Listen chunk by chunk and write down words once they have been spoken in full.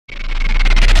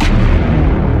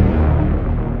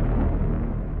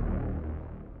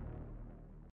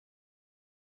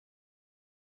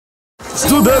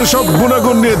দুধের সব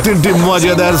গুণাগুণ নিয়ে 3টি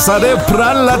মজাদার স্বাদে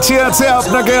প্রাণ লাচিয়ে আছে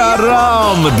আপনাকে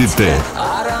আরাম দিতে।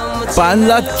 পান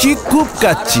লাচ্ছি খুব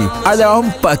কাচ্ছি, আরাম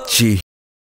পাচ্ছি।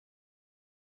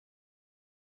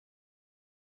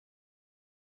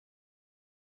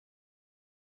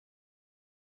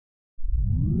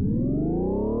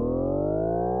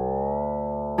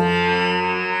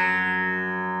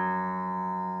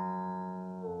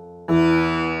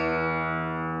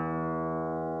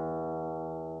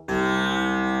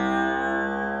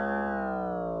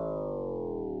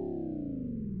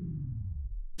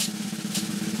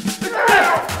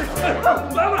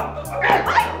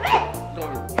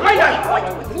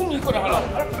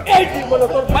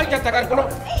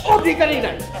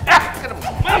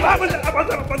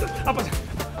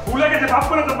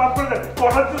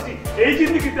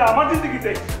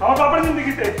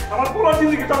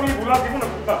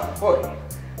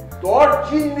 তোর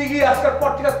জিন্দেগি আজকের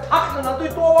পর থেকে থাকলে না, তুই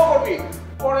তওবা করবি,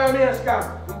 পরে আমি আজকে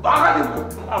ভাগা দিব।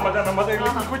 আমাদের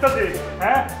এগুলো কি কইতাছে?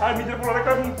 হ্যাঁ, আর নিজের পোলার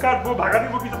একটা কাটবো, ভাগা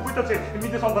দিব, কিছু কইতাছে।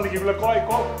 নিজের সন্তান কি এগুলো কয়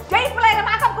কও? যেই পোলার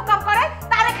মাকাম কুকাম করে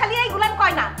তারে খালি এইগুলান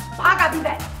কয় না, ভাগা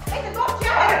দিবে। এই যে তোর কি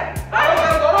হবে?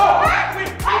 ধরো তুমি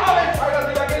কিভাবে ছয়টা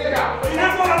দিলা গেলে না?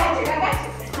 ইনার পোলা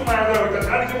একটু মায়া দেওয়া হইতাছে,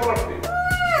 আর নিজের পোলার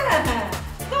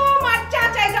তোমার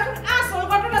চাচাই যখন আসল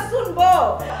ঘটনা শুনবো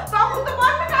তখন তো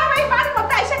মনটা কামাই বাড়ির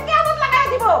মধ্যে এসে কেমন লাগাই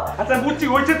দিব। আচ্ছা বুঝছি,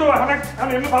 হইছে তো। এখন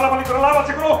আমি এমনি ফালাফালি করে লাভ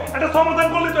আছে? কোনো একটা সমাধান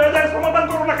করলে তো এর সমাধান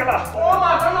করো না কেন? ও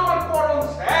মাথান আমার করন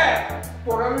স্যার,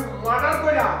 পরে আমি মার্ডার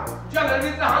কইরা জেলের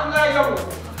ভিতরে হামলায় যাব।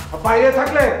 বাইরে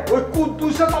থাকলে ওই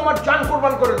কুদ্দুসে তো আমার জান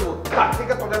কোরবান করে দেবো। তার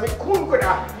থেকে তোকে আমি খুন করে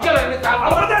জেলের ভিতরে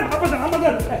আমাদের একটা কথা বলি,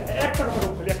 একটা কথা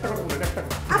বলি, একটা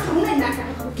কথা। শুনেন না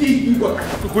কি কথা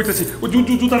কইতেছি, ও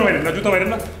জুতা মারেন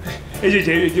না। এই যে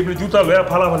জুতা লয়া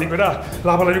ফালাফালি করে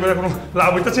লাফালাফি করে কোনো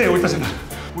লাভ হইতেছে না।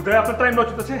 উদয় আপনার টাইম লস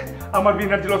হইতেছে, আমার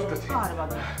এনার্জি লস হইতেছে।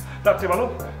 তার চেয়ে ভালো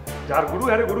যার গরু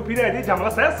আরে গরু ফিরে আই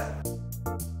ঝামেলা শেষ।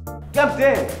 কেমতে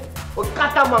ওই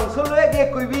কাটা মাংস লয়ে গিয়ে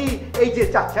কইবি এই যে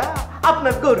চাচা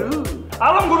আপনার গরু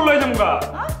আলম গরু লয়ে যামগা।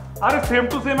 আরে সেম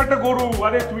টু সেম একটা গরু।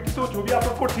 আরে তুই কি তো ছবি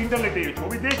আপলোড করছিস ইন্টারনেটে,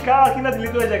 ছবি দেখ কার কিনা দিলি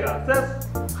তো এই জায়গা শেষ।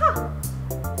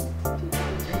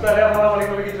 তাহলে ফালাফালি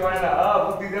করে কিছু হয় না।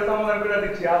 বুদ্ধি দিয়ে সমাধান করে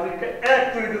দিচ্ছি, আজকে এক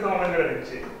চুরিতে সমাধান করে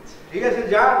দিচ্ছি। ঠিক আছে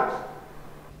যা।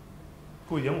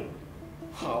 কই যাবো?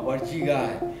 আবার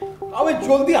জিগায় আমি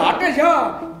জলদি হাটে যা,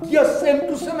 গিয়া সেম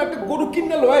টু সেম একটা গরু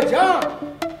কিনে লয়ে যা।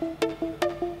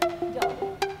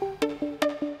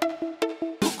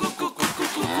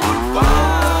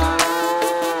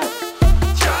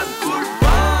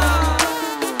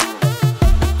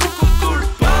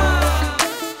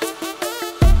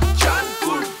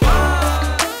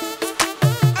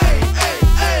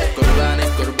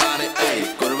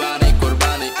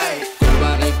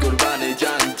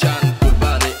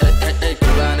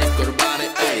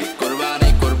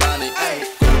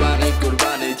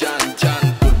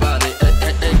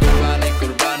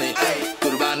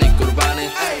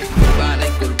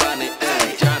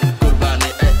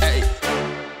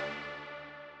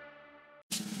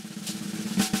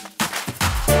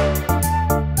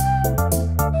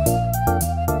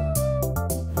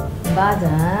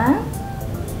 বাজান,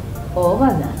 ও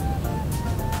বাজান,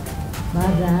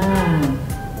 বাজান,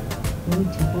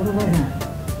 উঠে পড়ো বাজান,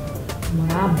 তোমার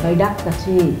আব্বাই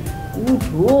ডাকতাছে,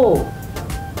 উঠো।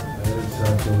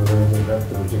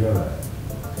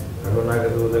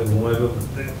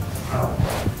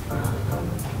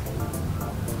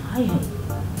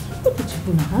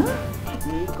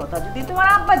 এই কথা যদি তোমার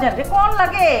আব্বা জানলে কোন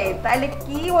লাগে তাইলে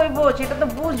কি হইব সেটা তো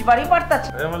বুঝবারই পারতাছে।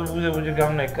 বুঝে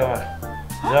কাম নাই কামার।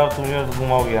 যাও তুমি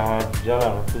ঘুমাও গিয়ে, আমার জ্বালা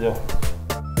না, যাও।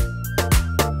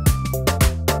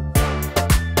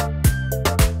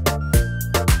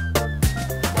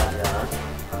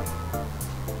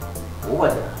 ও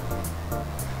বাজা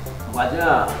বাজা,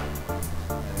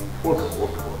 ওঠো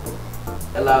ওঠো ওঠো,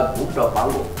 এলা ঘুমটা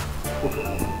ভাঙো, ওঠো।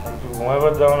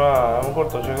 ঘুমাইবার যাও না, আমি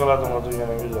করতো সেগুলা তোমরা দুজনে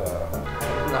মিলে।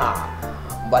 না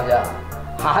বাজা,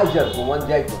 আজ আর ঘুমান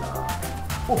যাইতো না।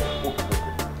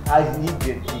 আজ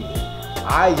নিজের দিন,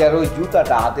 আজ আর ওই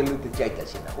জুতাটা হাতে লইতে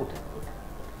চাইতেছি না। উঠে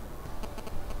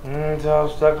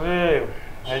সাহস থাকলে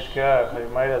আজকে খালি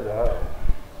মাইরা দাও।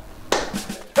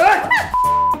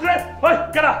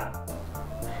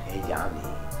 এই যে আমি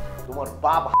তোমার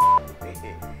বাবা।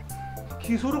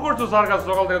 কি শুরু করছো স্যার কাছে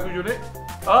সকাল থেকে দুজনে?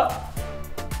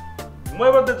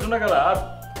 ঘুমাইবার দেখছো না গেলা? আর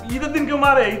ঈদের দিন কেউ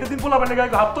মারে? ঈদের দিন পোলা পানি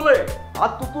গায়ে হাত তোলে?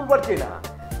 হাত তো তুলবার চাই না,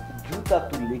 জুতা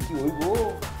তুললে কি হইব?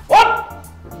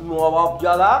 নবাব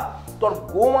জাদা, তোর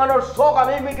ঘুমানোর শখ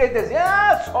আমি মিটাইতেছি।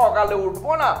 সকালে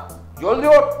উঠবো না, জলদি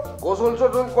ওঠ, গোসল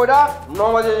টোসল কইরা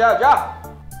নামাজে যা। যা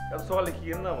সকালে কি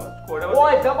নামাজ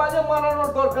ওই নামাজে মানানোর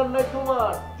দরকার নাই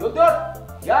তোমার যদি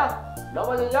যা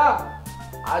নামাজে যা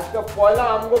আজকে পয়লা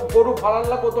আমগো গরু ফালান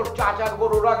লাগবো তোর চাচার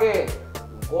গরুর আগে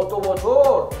গত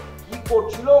বছর কি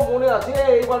করছিল মনে আছে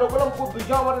এইবার ওগুলো খুব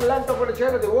বিষয় আমার ল্যান্ডটা করে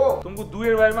ছেড়ে দেবো তুমি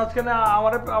দুইয়ের ভাই মাঝখানে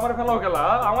আমার ফেলাও খেলা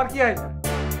আমার কি আছে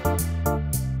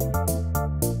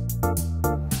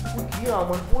কি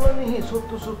আমার পোলা নেই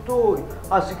সত্য সত্যই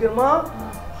আশিকের মা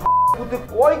পুতে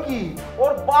কয় কি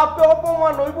ওর বাপে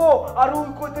অপমান হইব আর ওই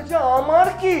কইতেছে আমার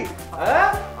কি হ্যাঁ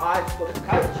আজ তোরে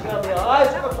খাইছি আমি আজ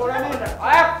তোরে আমি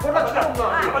এক ফোঁটা ছিলাম না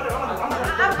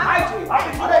খাইছি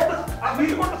আমি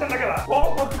করতেছেন না কেন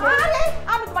আরে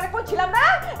আমি তোমারে কইছিলাম না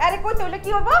আরে কইতে হইলে কি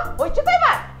হইব হইছে তো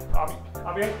এবার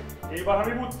আমি এইবার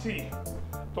আমি বুঝছি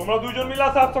তোমরা দুইজন মিলে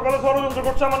আজ সকালে ষড়যন্ত্র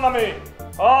করছো আমার নামে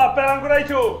হ্যাঁ প্ল্যান করে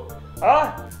আইছো হ্যাঁ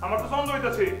আমার তো সন্দেহ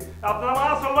হইতাছে আপনারা মা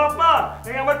আসল বাপ মা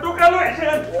এই আমার টুকরা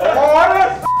লইছেন আরে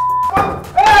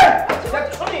এই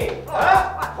দেখছনি হ্যাঁ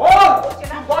খোল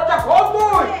দরজা খোল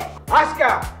তুই আজকে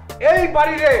এই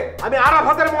বাড়িরে আমি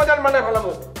আরাফাতের ময়দান মানে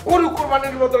ফেলামু গরু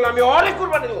কুরবানির বদলে আমি অনেক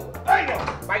কুরবানি দেব এই না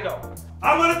বাইরে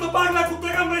আমারে তো পাগলা কুত্তে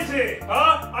কামড়াইছে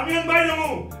হ্যাঁ আমি এন বাইরে যাবো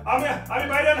আমি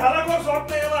বাইরে হারা কর সব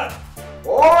নেই আমার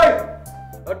ওই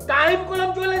টাইম কলম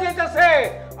চলে যাইতাছে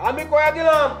আমি কয়া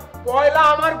দিলাম পয়লা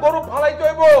আমার গরু ফালাইতে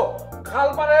হইব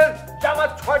খালপাড়ের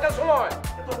জামাত 6টার সময়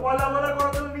এত পয়লা বলা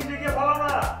করার জন্য নিজে গিয়ে ফালাও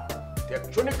না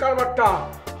দেখছনি কারবারটা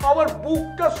আমার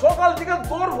বুকটা সকাল থেকে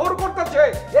দৌড় করতেছে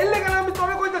এই লেগে আমি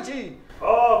তোরে কইতাছি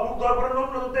ও বুক দরবারের লোক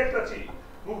তো দেখতাছি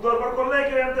বুক দরবার করলে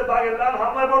কি এমতে বাগের দান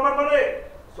হামলায় বরবার করে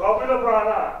সব হইলো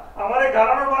বাহানা আমারে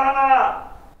ঘাড়ানোর বাহানা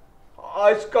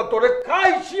আজকা তোরে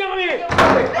খাইছি আমি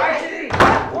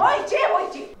হইছে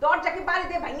দরজা কি বাড়ি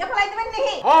দিয়ে ভাঙা ফেলাই দিবেন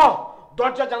নাকি হ্যাঁ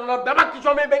দরজা জানলা বেবা কিছু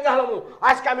আমি ভেঙে হালামু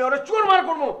আজকে আমি ওরে চুরমার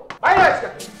করবো বাইরে আজকে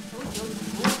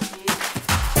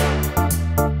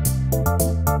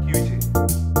কি হইছে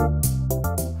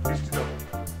বৃষ্টি তো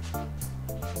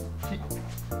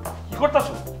কি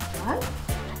করতাছো আর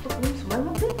এত কম সময়ের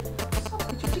মধ্যে সব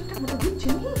কিছু ঠিকঠাক মতো দিচ্ছে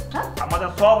নি হ্যাঁ আমাদের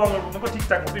সব আমার মতো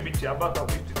ঠিকঠাক মতোই দিচ্ছে আব্বা তাও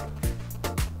বৃষ্টি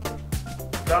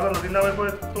দাদা নদীর নামের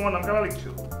পরে তোমার নাম কেন লিখছো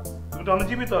তুমি তো অনেক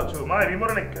জীবিত আছো মায়ের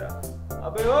রিমরে নাকি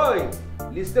আবে ওই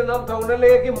লিস্টের নাম থাকলে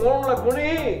লেগে কি মরণ লাগবো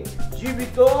নি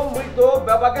জীবিত মৃত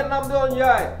বাবাকে নাম দেওয়া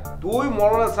যায় তুই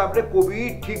মরনা সাহেবরে কবি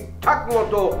ঠিকঠাক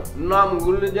মতো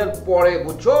নামগুলো যেন পড়ে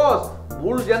বুঝছস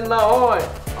ভুল যেন না হয়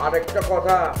আর একটা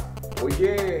কথা ওই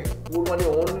যে কুরবানি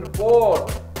অন্যের পর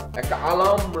একটা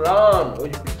আলাম রান ওই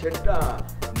যে পিছেরটা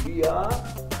লিয়া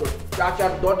তো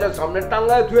চাচার দরজার সামনে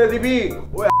টাঙ্গায় ধুয়ে দিবি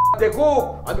ওই দেখো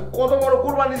আমি কত বড়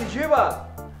কুরবানি দিছি এবার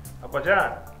আব্বা জান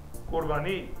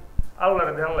কোরবানি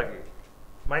আল্লাহরে ধ্যান লাগে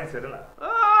মাইন্ডসেট না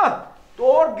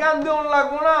তোর জ্ঞান দেওয়ার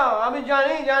লাগবো না আমি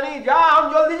জানি যা আম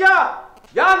জলদি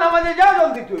যা নামাজে যা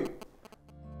জলদি তুই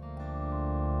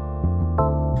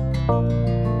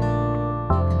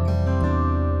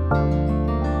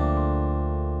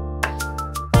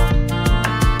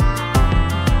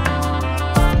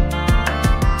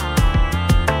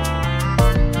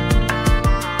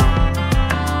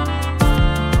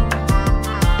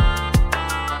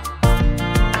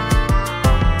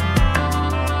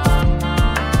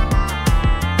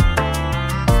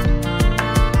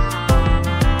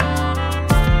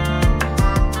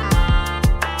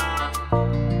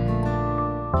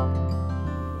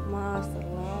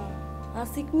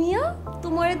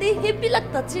তোমার দিয়ে হেপি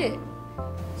লাগতাছে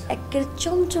একের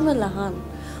চমচমে লাহান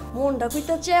মনটা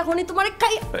কইতাছে এখনই তোমারে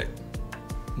খাই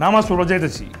নামাজ পড়বা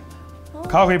যাইতেছি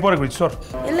খাও খাই পরে কইছ সর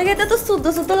এর লাগে তো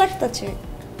শুদ্ধ লাগতাছে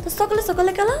তো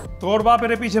সকালে কালা তোর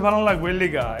বাপের পিছে বানান লাগবে এর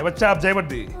লিগা এবার চাপ যাইবার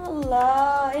দি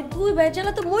আল্লাহ এই দুই ভাই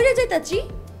জ্বালা তো মরে যাইতাছি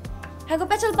হ্যাঁ গো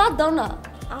পেছাল বাদ দাও না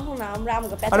আহো না আমরা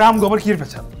আমগো পেছাল আরে আমগো আবার কি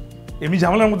পেছাল এমনি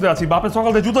ঝামেলার মধ্যে আছি বাপের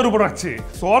সকাল থেকে জুতার উপর রাখছে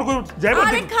সর কই যাইবার দি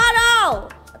আরে খারাও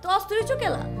তো অস্থির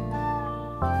চুকেলা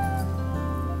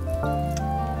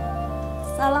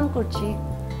সালাম করছি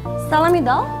সালামি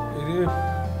দাও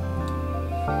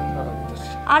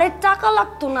আরে টাকা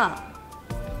লাগতো না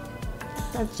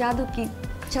তার জাদু কি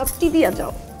চাপটি দিয়া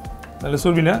যাও তাহলে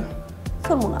সরবি না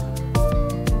সরবো না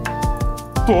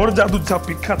তোর জাদু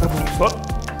চাপি খাতা বল সর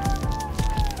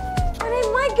আরে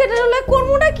মাই গেটের লয়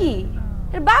করমুটা কি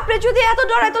এর বাপরে যদি এত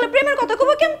ডরায় তাহলে প্রেমের কথা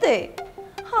কইবো কেমতে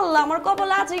আল্লাহ আমার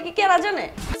কপালে আছে কি কেরা জানে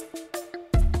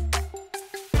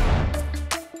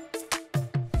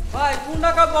ভাই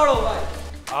কোনটা কা বড় ভাই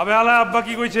আবে আলা আব্বা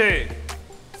কি কইছে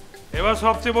এবার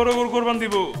সবচেয়ে বড় গরু কুরবান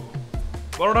দিব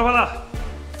বড়টা ভালা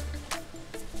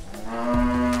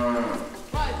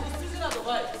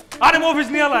আরে মফিস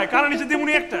নিয়ে আলায় কারণ নিচে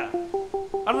দিমুনি একটা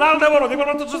আর লালটা বড় দেখবার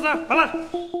মতো না ভালা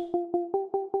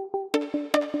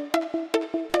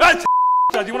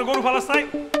জীবনে গরু ফালাস নাই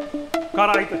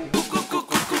কারা আইতা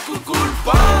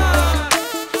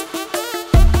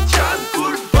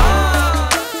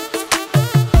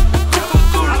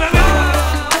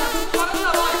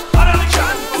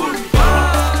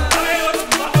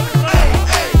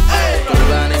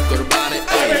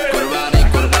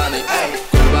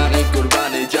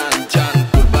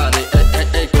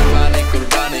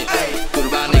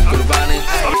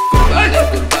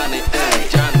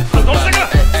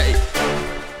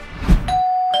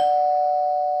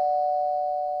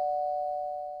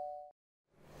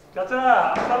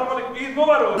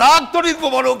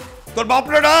তোর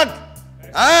বাপরে ডাক।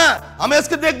 হ্যাঁ আমি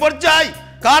আজকে দেখবার চাই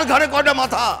কার ঘরে কয়টা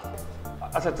মাথা।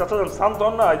 আচ্ছা চাচা শান্ত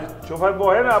হন না, সোফায়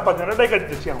বহে না আব্বা জানে ডাইকা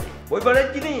দিতেছি আমি। ওই বারে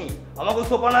কিনি আমাকে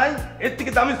সোফা নাই, এর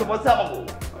থেকে দামি সোফা আছে আমাকে।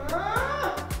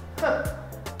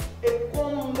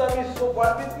 কম দামি সোফা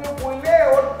দিতে বইলে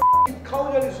ওর খাও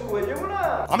জানি শুরু হয়ে যাবে না।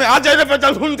 আমি আজ এর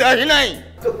পেঁচাল শুনতে আসি নাই।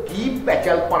 তো কি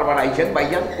পেঁচাল পারবার আইছেন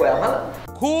ভাইজান কয়া ভালো?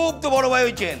 খুব তো বড় ভাই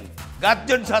হয়েছেন,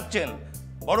 গার্জেন সাজছেন,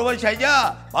 বড় ভাই সাইজা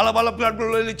ভালো ভালো প্ল্যাটগুলো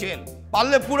লয়ে নিচ্ছেন।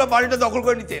 পারলে পুরো বাড়িটা দখল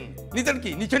করে নিতেন। নিতেন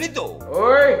কি নিচ্ছেনই তো।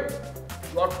 ওই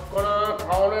লটকনা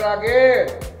খাওয়ানোর আগে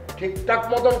ঠিকঠাক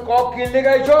মতন কক কিনলে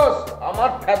গাইছস। আমার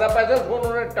ফেদা পেঁচা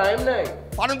শোনানোর টাইম নেই।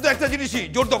 পারেন তো একটা জিনিসই,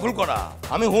 জোর দখল করা।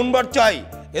 আমি হুনবার চাই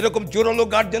এরকম জোরালো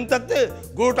গার্জেন থাকতে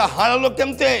গরুটা হারালো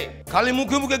কেমতে। খালি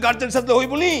মুখে মুখে গার্জেন সাথে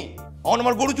হইব নি।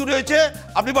 আমার গরু চুরি হয়েছে,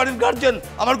 আপনি বাড়ির গার্জেন,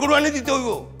 আমার গরু এনে দিতে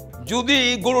হইব। যদি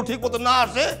গরু ঠিক মতো না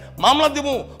আসে মামলা দেব,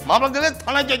 মামলা দিলে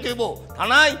থানায় যাইতে হইব,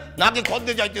 থানায় নাকে খত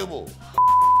দিয়ে যাইতে হইব।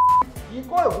 কি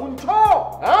কয় শুনছ?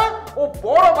 হ্যাঁ ও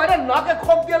বড় বাইরে নাকে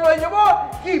খপ দিয়ে লয়ে যাব।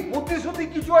 কি বুদ্ধি শুদ্ধি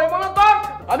কিছু হইব না তোর?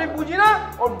 আমি বুঝি না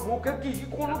ওর মুখে কি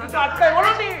কোনো কিছু আটকাই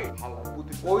বলো নি। হালা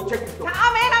বুদ্ধি কইছে কিন্তু।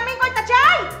 আমি কইতে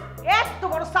চাই এত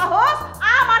বড় সাহস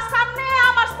আমার সামনে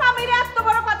আমার স্বামীর এত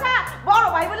বড় কথা। বড়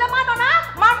ভাই বলে মানো না,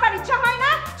 মানবার ইচ্ছা হয় না।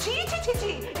 ছি ছি ছি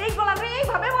ছি এইগুলা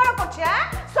এইভাবে বড় করছে,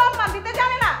 সম্মান দিতে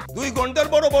জানে না। 2 ঘন্টার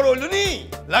বড় বড় হইল নি,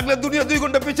 লাগলে দুনিয়া 2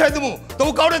 ঘন্টা পিছাই দেবো,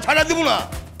 তবু কাউরে ছাড়া দেবো না।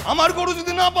 আমার গরু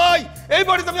যদি না পাই এই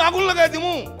বাড়িতে আমি আগুন লাগাই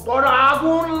দেবো। তোর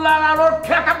আগুন লাগানোর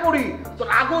ঠেকা পড়ি, তোর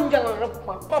আগুন জ্বালানোর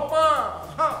পাপা।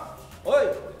 হ্যাঁ ওই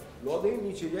লদে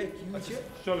নিচে যাই কি হচ্ছে?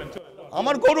 চলেন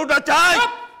আমার গরুটা চাই।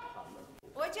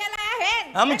 ওই চেলা হেন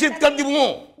আমি চিৎকার দিব।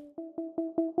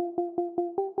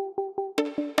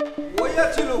 কই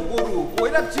যাচ্ছিল গরু? কই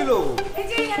যাচ্ছিল? এই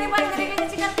যে এখানে বাড়িতে রেখে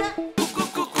গেছি কালকে।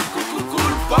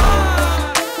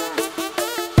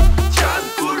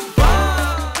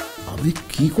 আবে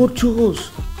কি করছস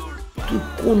তুই?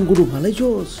 কোন গরু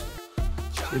ফালাইছস?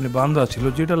 এনে বান্ধা ছিল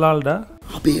যেটা লালটা।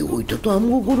 আবে ওইটা তো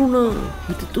আমগো গরু না,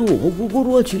 এটা তো হগু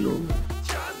গরু আছিল।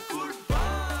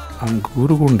 আম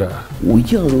গরু কোনটা? ওই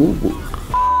যে আরো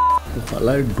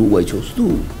ফালায় ডুবাইছস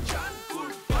তুই।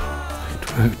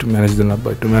 একটু ম্যানেজ দেন আব্বা,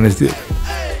 একটু ম্যানেজ দিয়ে।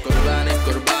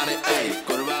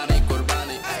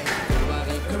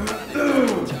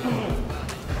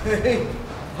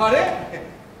 আরে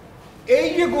এই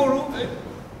যে গরু,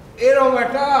 এরকম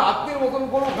একটা হাতির মতন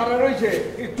গরু খাড়া রয়েছে,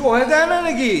 একটু হয়ে যায় না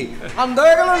নাকি? ঠান্ডা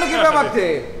হয়ে গেল নাকি ব্যাপারতে?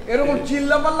 এরকম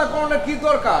চিল্লা পাল্লা করোনা কি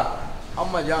দরকার?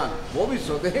 আম্মা জান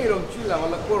ভবিষ্যতে এরকম চিল্লা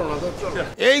পাল্লা করো না।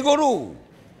 এই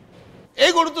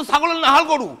গরু তো ছাগলের নাহাল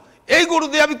গরু। এই গরু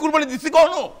দিয়ে আমি কুরবানি দিচ্ছি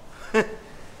কখনো?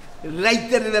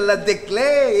 রাইতের বেলা দেখলে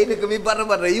এরকমই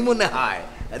বারবারই মনে হয়,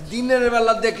 দিনের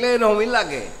বেলা দেখলে এরকমই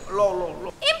লাগে।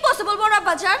 ইম্পসিবল বড়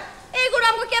বাজার। এই গরু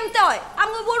আমগো কেমতে হয়?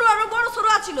 আমগো গরু আরো বড় ছোট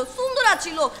আছিল, সুন্দর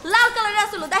আছিল, লাল কালারের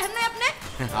আছিল, দেখেন না আপনি?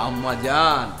 আম্মা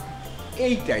জান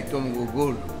এইটাই তোমাকে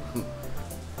গরু।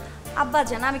 আব্বা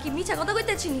জান আমি কি মিছা কথা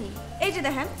কইতেছি নি? এই যে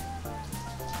দেখেন,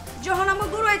 যখন আমগো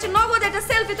গরু হয়েছে নগদ একটা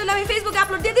সেলফি তুলে আমি ফেসবুকে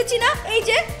আপলোড দিয়ে দিচ্ছি না। এই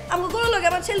যে আমগো গরু লগে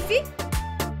আমার সেলফি।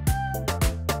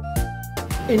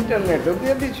 ইন্টারনেটও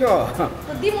দিয়ে দিছ?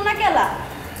 তো দিমু না কেলা?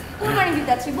 কুরবানি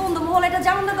দিতে আছি, বন্ধু মহল এটা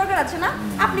জানানোর দরকার আছে না?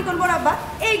 আপনি কোন বড় আব্বা?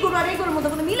 এই গরু আর এই গরুর মধ্যে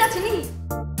কোনো মিল আছে নি?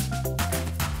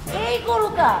 এই গরু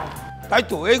কার? তাই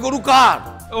তো এই গরু কার?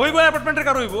 ওই গো অ্যাপার্টমেন্টের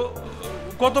কার হইব।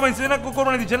 কত মাইছে না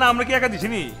কোরবানি দিচ্ছে না, আমরা কি একা দিছি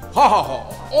নি?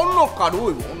 অন্য কারু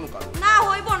হইব, অন্য কারু না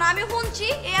হইব না। আমি শুনছি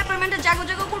এই অ্যাপার্টমেন্টের জায়গা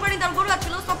জায়গা কুরবানি দেওয়ার গরু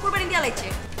আছিল, সব কুরবানি দিয়া লাইছে।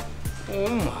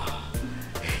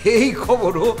 এই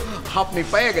খবরও আপনি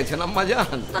পেয়ে গেছেন আম্মা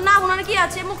জান? তো না ওনার কি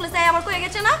আছে, মুখলে চাই আমার কয়ে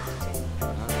গেছে না?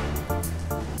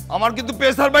 আমার কিন্তু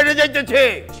প্রেসার বাইরে যাইতেছে।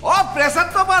 ও প্রেসার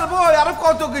তো বাড়বো, আরো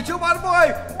কত কিছু বাড়বো,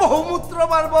 বহুমূত্র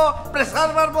বাড়বো, প্রেসার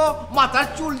বাড়বো, মাথার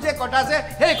চুল যে কটা আছে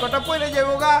সেই কটা পড়ে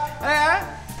যাবো গা। হ্যাঁ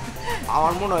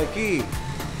আমার মনে হয় কি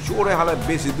চোরে হালে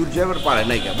বেশি দূর যাবার পারে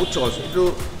নাই গা, বুঝছো? একটু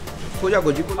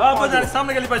খোঁজাখুঁজি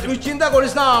সামনে গেলে পাইছি। তুই চিন্তা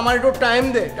করিস না, আমার একটু টাইম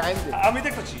দে, টাইম দে। আমি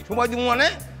দেখতেছি সময় দিব মানে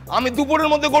আমি দুপুরের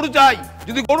মধ্যে গরু চাই,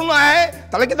 যদি গরু না হয়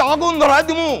তাহলে কিন্তু আগুন ধরায়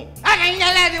দিমু।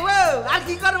 আর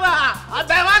কি করবা? আর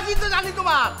ব্যবহারই তো জানি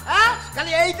তোমার, হ্যাঁ?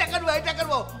 খালি এইটা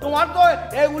করবো তোমার তো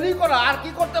এইগুলি করা, আর কি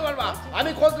করতে পারবা?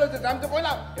 আমি খোঁজ লইতে, আমি তো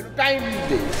কইলাম একটু টাইম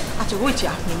দিতে। আচ্ছা হইছে,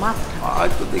 আপনি মাথা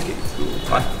আজ তো দেখি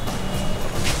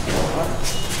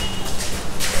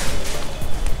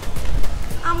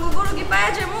আমগো গরু কি পায়া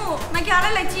যাবো নাকি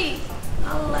আড়ে লাইছি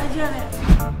আল্লাহ জানে।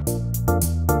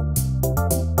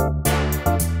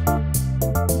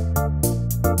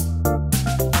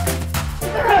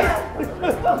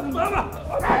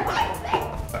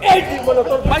 এই জীবনে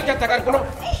তোর বাইচা থাকার কোনো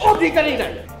অধিকারই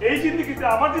নাই। এই জিন্দেগিতে,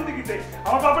 আমার জিন্দেগিতে,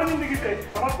 আমার বাবার জিন্দেগিতে,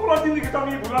 আমার পুরো জিন্দেগিতে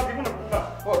আমি ভুলা দিব না।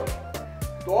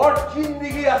 তোর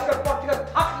জিন্দেগি আজকের পর থেকে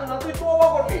থাকলে না, তুই তওবা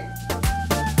করবি।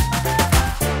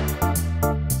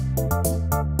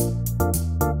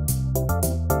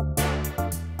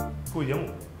 কই যাবো?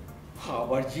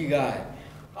 আবার জিগায়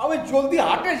আমি জলদি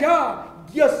হাটে যা,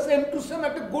 গিয়া সেম টু সেম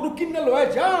একটা গরু কিনে লয়ে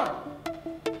যা।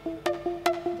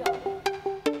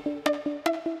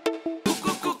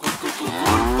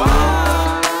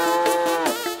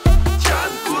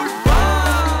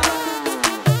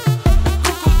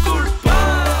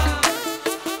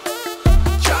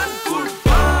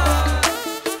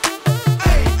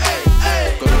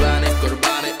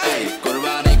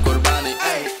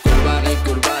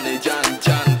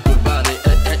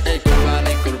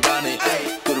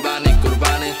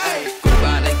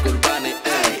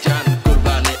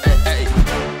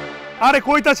 আরে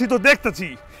কইতাছি তো, দেখতাছি,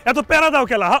 এত প্যারা দাও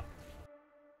খেলা।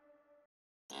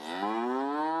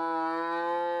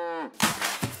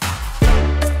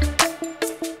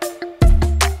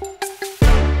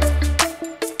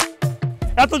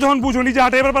 এত যখন বুঝো, নিজে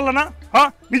হাটে এবার পারলা না? হ্যাঁ,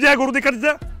 নিজে গরু দেখা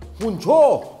দিতে শুনছো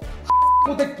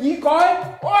তোতে কি কয়?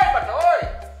 ওই বেটা ওই,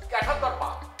 কেটা তোর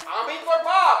বাপ? আমি তোর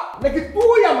বাপ নাকি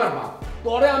তুই আমার বাপ?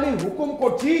 তোরে আমি হুকুম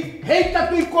করছি, হেইটা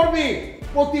তুই করবি।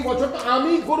 প্রতি বছর তো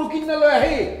আমি গরু কিনে লয়ে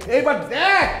আহি, এইবার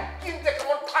দেখ কিনতে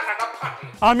কেমন ফাটাটা ফাটে।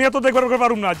 আমি এত দেখবার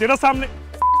পারুম না, যেটা সামনে।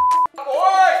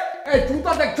 ওই এই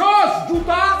জুতা দেখছস?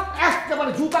 জুতা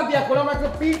একেবারে জুতা দিয়া করে আমাকে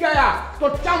পিটায়া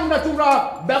তোর চামড়া চুমড়া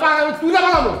বেবা আমি তুইলা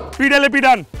বানাবো। পিডালে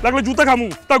পিডান, লাগলে জুতা খামু,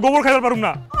 তা গোবর খাইবার পারুম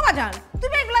না। বাবা জান,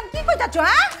 তুমি এগুলান কি কইতাছো?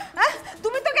 হ্যাঁ,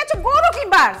 তুমি তো গেছো গরু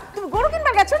কিনবার, তুমি গরু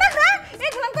কিনবার গেছো না? হ্যাঁ,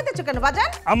 এগুলান কইতাছো কেন বাজান?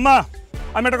 আম্মা,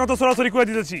 আমি একটা কথা সরাসরি কয়ে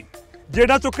দিতেছি,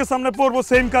 যেটা চোখের সামনে পড়বো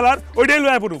সেম কালার, ওইটাই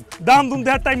লয়ে পড়ুম। দাম দুম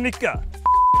দেওয়ার টাইম নিকা।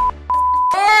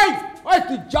 ওই ওই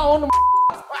তুই যাও না,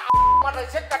 মানে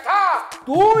সে কথা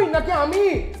তুই নাকি আমি?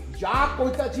 যা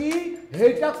কইতাছি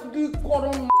হেটা তুই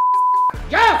করন।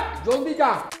 যা জলদি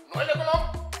যা, নইলে কোনো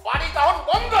বাড়ি তখন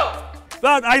বন্ধ।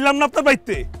 আইলাম না আপনার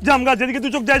বাইতে, জামগা যেদিকে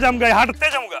তুই চোখ যায় জামগা, হাঁটতে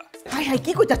জামগা। হাই হাই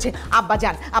কি কইতাছে?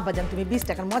 আব্বাজান তুমি 20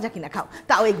 টাকার মজা কিনা খাও,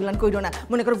 তাও এগুলান কইরো না।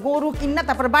 মনে করো গরু কিনা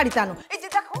তারপর বাড়িতে আনো। এই যে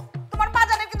দেখো তোমার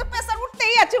বাজানের কিন্তু প্রেসার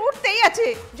উঠতেই আছে।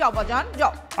 যাও বাজান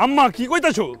যাও। আম্মা কি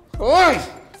কইতাছো? ওই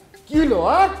কি লো?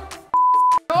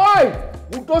 ওই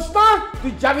উঠোস না,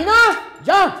 তুই যাবি না?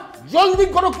 যা জলদি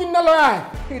করো কিনা লয় আয়।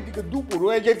 এদিকে দুপুর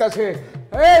হয়ে যেতেছে।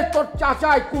 এই তোর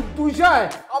চাচাই কুদ্দুসাই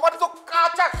আমার তো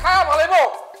কাঁচা খাওয়া ভালো।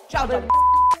 যাও যাও।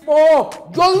 ও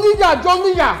জলদি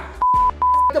যা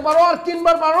পারো আর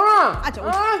কিনবার পারো না। আচ্ছা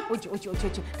ওই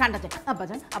ঠান্ডা যায়।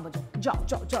 আব্বাজান যাও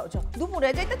দুপুরে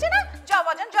যাইতেছে না? যাও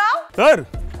বাজান যাও। স্যার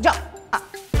যাও।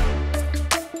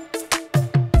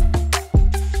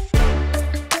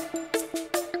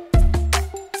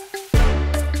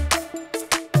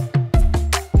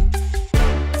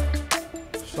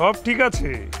 সব ঠিক আছে,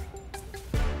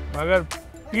 মাগার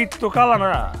পিঠ তো কালা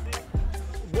না।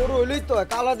 গরু হইলেই তো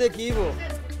কালা দেখিব।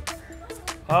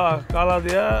 হ্যাঁ, কালা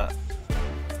দিয়া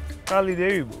কালি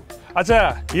দেব। আচ্ছা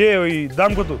ওই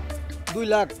দাম কত? 2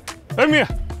 লাখ। এই মিয়া,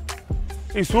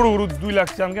 এই ছোট গরু 2 লাখ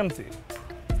চান কেমতে?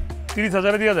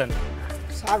 30,000 দিয়ে দেন।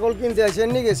 ছাগল কিনতে আসেন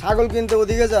নাকি? ছাগল কিনতে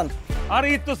ওদিকে যান। আর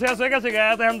ঈদ তো শেষ হয়ে গেছে,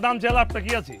 এখন দাম 6 লাখটা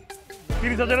কি আছে?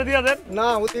 30,000 দিয়ে দেন। না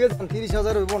ওদিকে যান,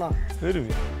 30,000 হইব না।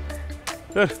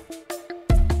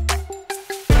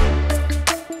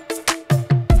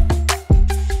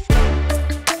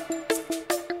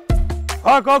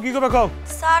 হ্যাঁ কও, কি করবে কও।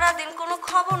 সারাদিন কোনো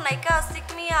খবর নাই কাসিক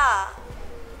মিয়া।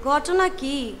 ঘটনা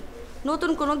কি?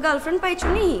 নতুন কোনো গার্লফ্রেন্ড পাইছো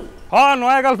নি? হ্যাঁ,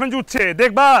 নয়া গার্লফ্রেন্ড উঠছে,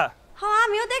 দেখবা? হ্যাঁ,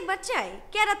 আমিও দেখবার চাই।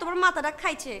 কেরা তোমার মাথাটা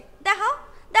খাইছে?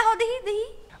 দেখাও দেখি।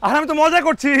 আর আমি তো মজা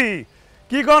করছি,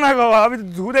 কি কও না গো, আমি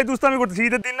ঘুরে দুস্তামি করতেছি।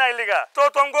 ঈদের দিন না এলিগা তো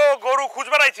তোমাকে গরু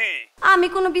খুঁজবার আইছি। আমি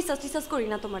কোনো বিশ্বাস করি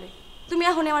না তোমারে। তুমি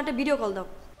এখন আমার একটা ভিডিও কল দাও।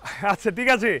 আচ্ছা ঠিক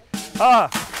আছে। হ্যাঁ,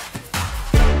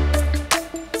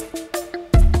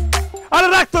 আরে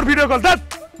রাখ তোর ভিডিও কল। দেখ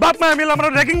বাপ মা মিলে আমরা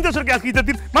রেকিং দেশের গ্যাস ঈদের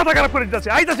দিন মাথা খারাপ করে দিতেছে।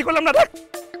 আইতাছি করলাম না। দেখ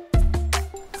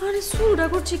আরে সুরটা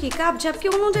করছি কি, কাপ ঝাপ কি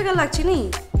অন্য জায়গায় লাগছে নি?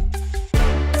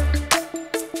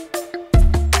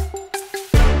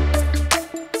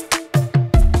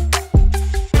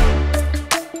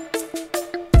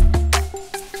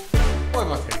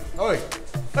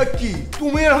 কি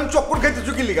তুমি এখন চক্কর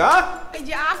খাইতেছো কি লিগা? এই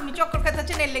যে আপনি চক্কর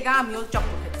খাইতেছেন এর লেগা আমিও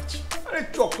চক্কর খাইতেছি। আরে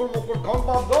চক্কর মক্কর খাও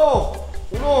বাদ দাও।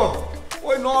 শুনো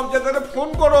ওই নবজাদারে ফোন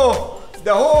করো,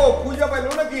 দেখো খুঁজে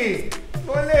পাইলো নাকি,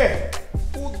 নইলে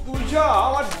দুইশা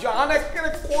আমার জান একেবারে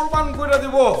কোরবান করে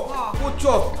দিব।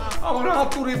 বুঝছো, আমার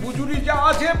হাতুড়ি বুজুরি যা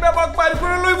আছে ব্যাপার বাইর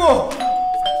করে লইব।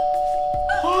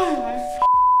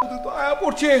 তো আয়া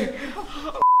পড়ছে,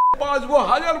 বাঁচবো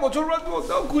 1000 বছর বাঁচবো।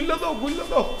 দাও খুললে দাও, খুললে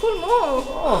দাও। খুলমো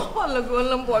আল্লাহ গো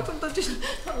আল্লাহ ভয় করতেছিস।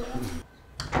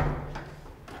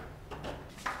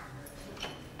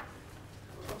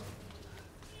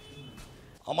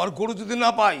 আমার গরু যদি না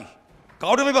পাই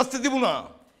কাউরে আমি বাঁচতে দিব না।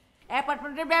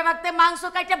 অ্যাপার্টমেন্টের ব্যাপারতে মাংস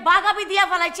কাইটা বাগাবি দিয়া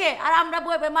ফেলাইছে আর আমরা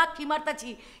বইবে মাখি মারতাছি,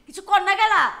 কিছু কর না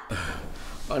গেলা।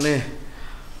 মানে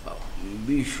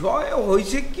বিষয়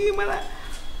হয়েছে কি, মানে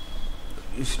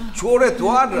চোরে তো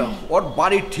আর ওর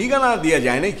বাড়ির ঠিকানা দিয়ে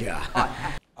যায় নাকি?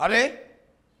 আরে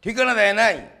ঠিকানা দেয়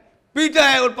নাই,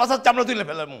 পিটায় ওর পাশার চামড়া তুলে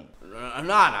ফেলাম।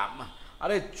 না না,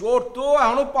 আরে চোর তো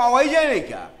এখনো পাওয়াই যায়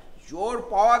নাকি? চোর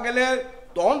পাওয়া গেলে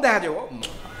তখন দেখা যাবো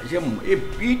যে এই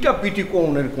পিটা পিটি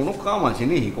কোনের কোনো কাম আছে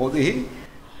নি কদেহি?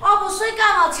 অবশ্যই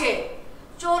কাম আছে।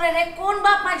 চোরের কোন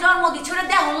বাপ মা জন্ম দিচ্ছে ওরা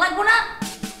দেহন লাগবো না?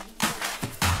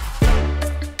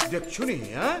 দেখছো নি?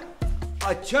 হ্যাঁ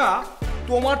আচ্ছা,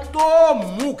 তোমার তো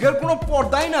মুখের কোনো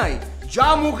পর্দাই নাই, যা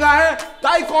মুখে আহে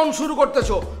তাই কম শুরু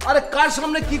করতেছো। আরে কার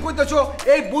সামনে কি কইতেছো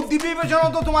এই বুদ্ধি বিবেচনা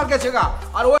তো তোমার কাছে গা।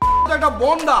 আর ওই একটা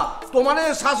বন্দা তোমারে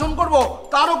শাসন করব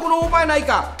তারও কোনো উপায় নাই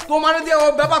কা। তোমারে দিয়ে ও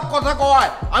ব্যাপার কথা কয়,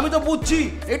 আমি তো বুঝছি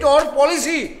এটা ওর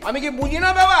পলিসি, আমি কি বুঝি না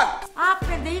ব্যাপার?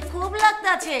 আপনার দেখি খুব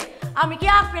লাগতাছে। আমি কি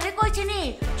আপনারে কইছি নি,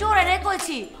 চোরেরে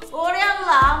কইছি? ওরে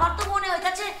আল্লাহ, আমার তো মনে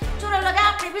হইতাছে চোরের লগে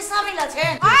আপনি বি সামিল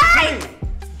আছেন।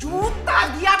 জুতা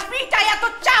দিয়া পিটাই এত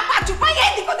চাপা চুপাই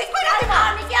এদিক ওদিক কইরা দিবা।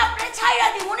 আমি কি আপনি ছাইরা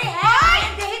দিমুনি? হ্যাঁ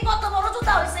দেখি কত বড়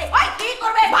জুতা হইছে। ওই কি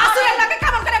করবে? বাসুরের লগে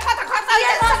কেমন করে কথা কথা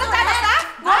হইছে জানো না?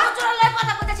 বড় চোরের লগে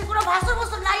কথা কইতাছি, কোনো ভাসুর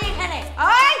বসুর নাই এখানে।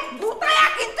 এই গুতায়া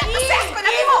কিন্তু শেষ করে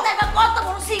দিব। দেখো কত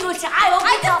বড় সিং হইছে। আয় ও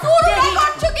আই তো শুরু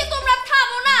করছো কি তোমরা?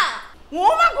 থামো না। ও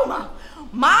মা গো মা,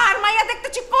 মার মাইয়া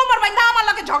দেখতেছি কোমর বাইন্দা আমার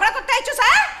লগে ঝগড়া করতে আইছস।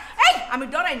 হ্যাঁ এই আমি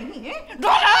ডরাই নি,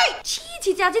 ডরাই। ছি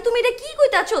ছি চাচি, তুমি এটা কি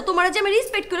কইতাছো? তোমার যে আমি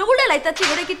রেসপেক্ট করে উল্টে লাইতাছি,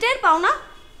 ওরে কি টের পাও না?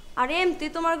 আরে এমতি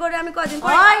তোমার ঘরে আমি কয়দিন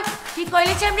পরে। ওই কি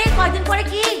কইলেছ এমনি? কয়দিন পরে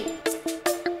কি?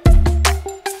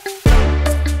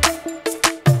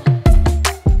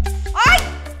 ওই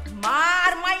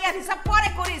মার মাইয়া হিসাব পরে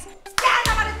করিস, কেন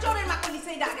আমারে চোরের মা কইলি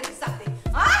সেই আগে হিসাব দে।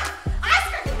 হ্যাঁ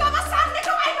আজকে কিন্তু আমার সামনে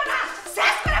কেউ আইবো না,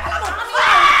 শেষ করে ফেলাবো।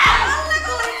 আল্লাহ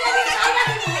গো ছাইরা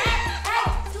দিমু। এই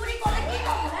চুরি করলে কি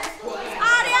করব?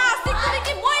 আরে আসিক, তুমি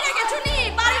কি মইরা গেছো নি?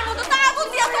 বাড়ির মধ্যে তো আগুন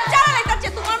দিয়া তুমি জ্বালা লাইতাছে,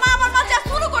 তোমার মা আমার মা যা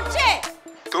শুরু করছে।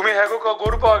 তুমি হ্যাগো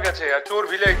গরু পাওয়া গেছে আর চোর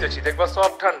ভিলে আইতেছি, দেখবা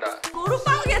সব ঠান্ডা। গরু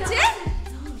পাওয়া গেছে?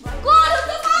 গরু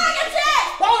তো পাওয়া গেছে।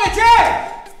 পাওয়া গেছে,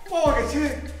 পাওয়া গেছে,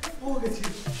 পাওয়া গেছে।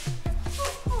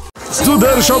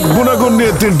 দুধের সব গুণাগুণ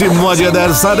নিয়ে 3টি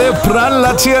মজাদার সারে প্রাণ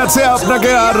লাচিয়ে আছে আপনাকে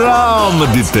আরাম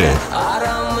দিতে।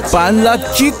 পান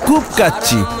লাচ্ছি খুব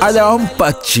কাচ্ছি, আরাম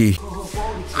পাচ্ছি।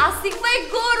 আসিক ভাই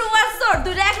গরু আর চোর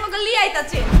দুটো এক লগে লিয়ে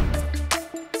আইতাছে।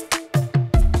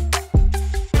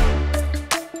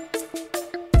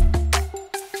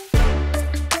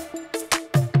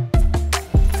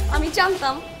 আমি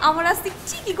জানতাম আমার আসিক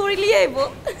চিকি করে লিয়ে আইবো।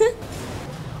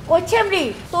 ওই চেমড়ি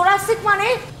তোরাসিক মানে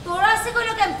তোরাসিক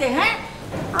হইলো কেমতে? হ্যাঁ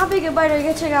আবেগে বাইরে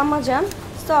গেছে আম্মা জান,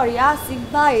 সরি আসিক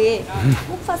ভাই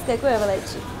মুখ ফাসকে কইরা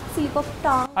বলাইছি স্লিপ অফ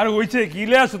টাং। আরে ওইছে কি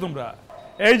লে আসো তোমরা?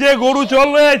 এই যে গরু চল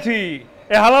রয়েছি,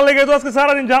 এই হালা লেগে তো আজকে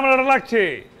সারাদিন ঝামেলাটা লাগছে।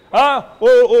 হ্যাঁ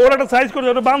ওরা একটা সাইজ করে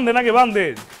ওটা বাঁধে নাকি বাঁধে?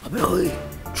 আবে ওই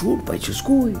চোর পাইছিস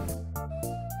কই?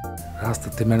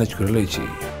 রাস্তাতে ম্যানেজ করে লইছি।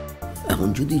 এখন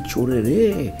যদি চোরে রে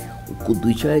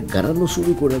দুই চায় গাড়ানো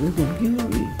শুরু করে দেয় তখন কি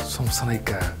হবে? সমস্যা নাই,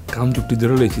 কাম চুক্তি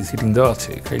ধরে লইছি, সিটিং দেওয়া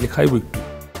আছে, খাইলে খাইবো একটু।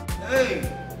 এই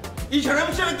ইশারা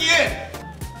মিশারা কি?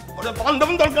 ওটা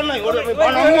বান্ধবন দরকার নাই, ওটা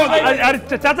বানানো আছে। আরে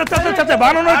চাচা চাচা চাচা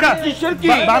বানানোর কাম কিসের কি?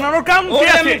 বানানোর কাম কি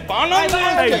আছে? বানানো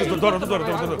এই ধরো ধরো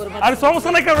ধরো। আরে সমস্যা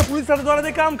নাই, কারণ পুলিশ সাথে ধরে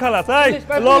দিয়ে কাম খালাস। এই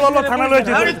ল ল ল থানা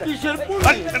লইছে। আরে কিসের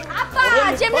পুলিশ? আপা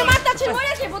যেমনি মারতাছে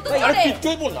মরে যাবো তো আরে ধরে।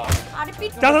 কিচ্ছুই বল না। আরে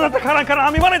পিট চাচা চাচা খারাপ খারাপ,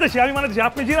 আমি বানাইতেছি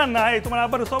আপনি জিরান না। এই তোমার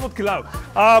আবার সবত খিলাও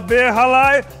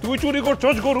বেহালায় তুই চুরি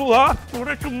করছস গরু। হ্যাঁ তোর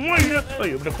একটু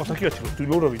ওটা কথা কি আছে? তুই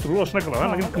লড়বি, তুই লস না করো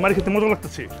নাকি? মারি খেতে মজা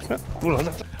লাগতেছে।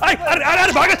 আরে আরে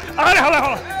আরে ভাগে, আরে হালা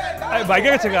হালা ভাগে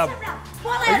গেছে গা,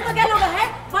 বলাই তো গেল না। হ্যাঁ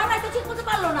বানাই তো ঠিক মতো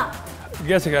পারলো না।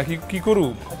 গেছে গা, কি করু?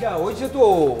 আচ্ছা হয়েছে তো,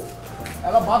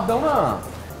 এবার বাদ দাও না।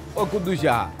 ও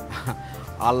কুদ্দুসা,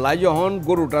 আল্লাহ যখন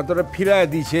গরুটা তোরা ফিরায়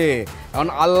দিছে, এখন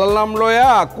আল্লাহ নাম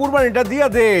লয়া কুরবানিটা দিয়া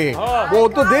দে। ও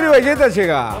তো দেরি হয়ে যেতেছে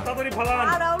গা। তাড়াতাড়ি ফালান।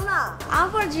 আরাও না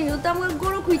আবার যেহেতু আমার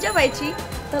গরু খুঁজে পাইছি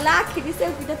তাহলে আখেরি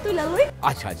সেলফিটা তুলে লই।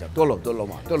 আচ্ছা আচ্ছা তোলো তোলো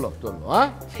মা তোলো তোলো হ্যাঁ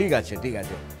ঠিক আছে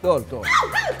তোল তোল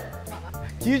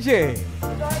কি যে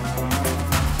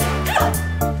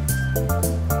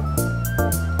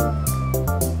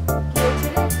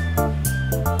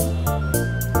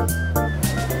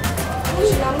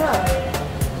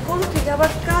গরু থেকে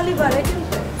আবার কালি বাড়ে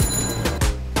কিন্তু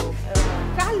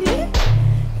কালি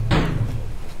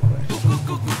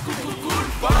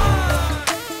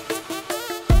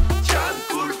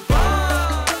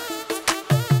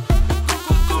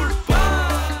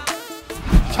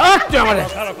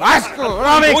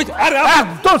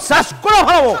একদম শেষ করে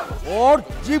ফেলাবো ওর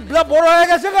জিভলা বড় হয়ে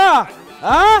গেছে না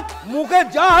হ্যাঁ মুখে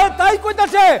যা হয় তাই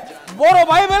কইতাছে বড়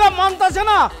ভাই বেলা মানতাছে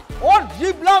না ওর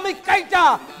জিভলা আমি কাইটা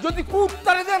যদি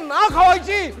কুত্তারে যে না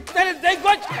খাওয়াইছি তাহলে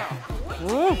দেখবো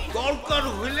দরকার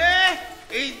হইলে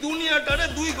এই দুনিয়াটারে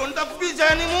 2 ঘন্টা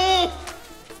পিছায় নিমু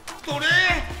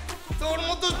তোর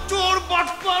মতো চোর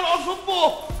বাটপার অসভ্য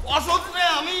অসৎরে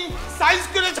আমি সাইজ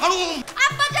করে ছাড়ুম।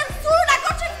 আব্বা জান শুরুটা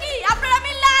করছেন কি? আপনারা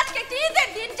মিল্লা আজকে ঈদের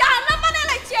দিন জাহান্নাম বানায়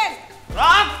লাইছেন।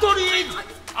 রাত তোর ঈদ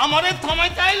আমারে থামাই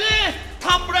চাইলে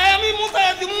থাপড়ায় আমি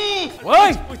মুতায় দিমু।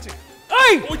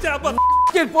 এই ওইটা আব্বা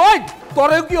কে কই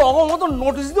তোরে কি অগমত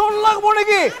নোটিস দেওয়ার লাগবো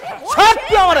নাকি? ছাড়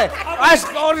কি আমারে আজ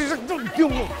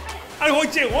আরে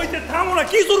হইছে থামো না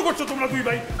কি শুরু করছো তোমরা দুই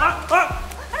ভাই?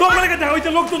 তোমরা লেগে দেখা হইছে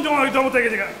লোকজন জমা থেকে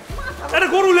জায়গা আরে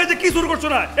গরু লেজে কি শুরু করছো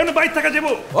না এমনি বাইরে থাকা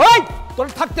যাবো? ওই তোর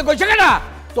থাকতে কইছে কেন?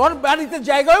 তোর বাড়িতে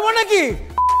জায়গা হইব নাকি?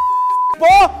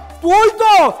 তুই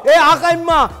তো এই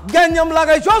আকাইমা গ্যাঞ্জাম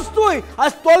লাগাইছস তুই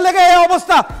আজ তোর লেগে এই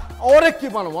অবস্থা ওরে কি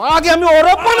বানাবো আগে আমি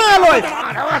ওরে বানায় লই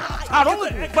ছাড়ো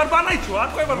একবার বানাইছো আর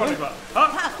কয়বার বানাইবা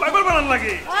কয়বার বানান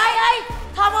লাগে? এই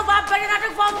থামো বাপ বেটা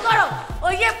নাটক বন্ধ করো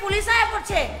ওই যে পুলিশ আয়া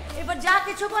পড়ছে এবার যা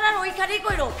কিছু করার ওইখানেই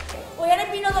কইরো ওইখানে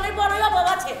বিনোদনের বড়ই অভাব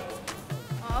আছে।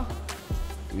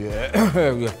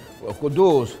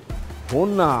 কুদ্দুস ফোন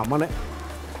না মানে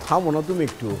থামো না তুমি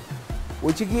একটু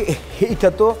বলছি কি এইটা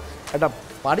তো একটা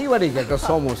পারিবারিক একটা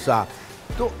সমস্যা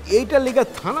তো এইটা লেখা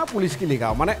থানা পুলিশ কি লেখা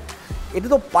মানে এটা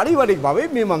তো পারিবারিকভাবে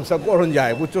মীমাংসা করণ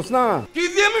যায় বুঝছস না? কি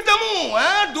দিয়ে মিটামু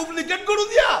হ্যাঁ ডুপ্লিকেট গরু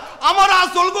দিয়া আমার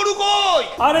আসল গরু কই?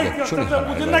 আরে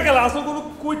বুঝেন না গেল আসল গরু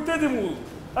কইতে দিমু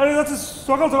আরে যাচ্ছে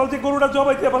সকাল যে গরুটা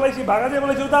জবাইতে পালাইছি ভাগা দিয়ে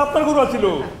পালাইছি ওটা আপনার গরু ছিল।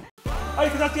 আরে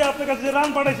যাচ্ছি আপনার কাছে যে রান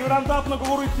পাঠাইছি রান তো আপনার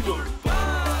গরুই ছিল।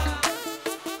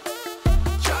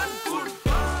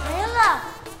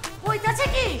 কইতাছে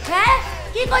কি হ্যাঁ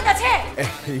কি কইতাছে?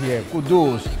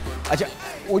 কুদ্দুস আচ্ছা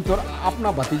ওই তোর আপনা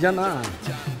বাতিজা না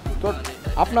তোর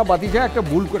আপনা বাতিজা একটা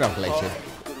ভুল করে ফেলাইছে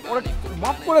ওরা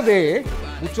মাফ করে দে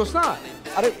বুঝছস না?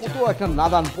 আরে ও তো একটা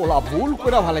নাদান পোলা ভুল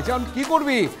করে ফেলাইছে আমি কি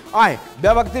করবি আয়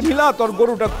ব্যাপারতে মিলা তোর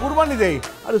গরুটা কুরবানি দেই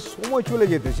আরে সময় চলে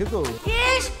যেতেছে তো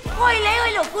ইস কইলেই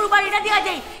হইলো কুরবানিটা দিয়া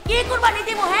দেই কি কুরবানি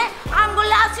দিমু হ্যাঁ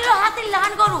আমগুলা আছিল হাতির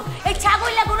লাহান গরু এই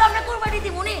ছাগললা গরু আমরা কুরবানি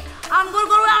দিমু নি আমগুর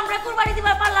গরু আমরা কুরবানি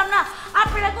দিবার পারলাম না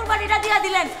আপনারা কুরবানিটা দিয়া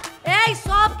দিলেন এই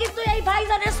সব কিন্তু এই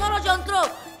ভাইজানের ষড়যন্ত্র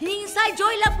হিংসায়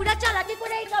জয়লা পুরা চালাকি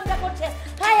করে এই কামটা করছে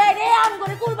হায় হায় রে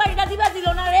আমগরে কুরবানিটা দিবা দিল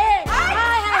না রে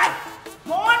হায় হায়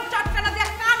মন চটকানা দিয়ে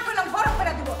কান কইলাম গরম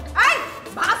করে দিব এই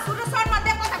বাসুরের সর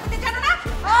মধ্যে কথা কইতে জানো না?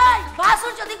 ওই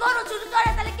বাসুর যদি গরু চুরি করে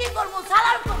তাহলে কি করব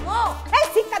সালাম করব এই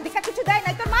শিক্ষা দীক্ষা কিছু দেয়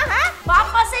নাই তোর মা হ্যাঁ?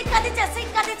 বাবা শিক্ষা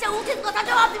দিচ্ছে উচিত কথা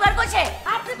জবাব দিবার কইছে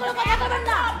আপনি কোনো কথা বলবেন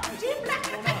না জিভ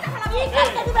রাখতে কাটতে ফেলা কি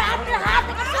কাটতে দিবে আপনার হাত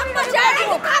থেকে সম্মান জানি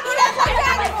কাবুলে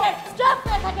কইছে চুপ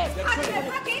করে থাকে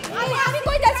আমি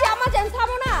কই যাচ্ছি আমার জান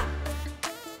থামো না।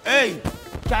 এই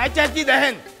চাই কি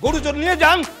দেখেন গরু চোর নিয়ে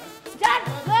যান যান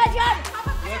যান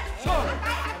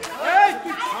এই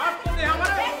তুই ছাড় দে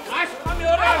আমারে আমি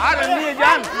ওরে আরে নিয়ে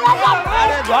যান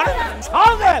আরে ধর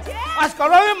ছাড় দে আজ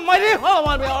কাল আমি মারি হো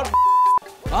আমার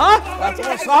হ্যাঁ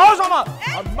তোমার সাহস আমার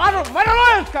মারো মারো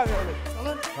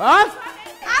হ্যাঁ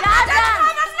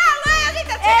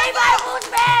এইবার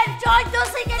বুঝবেন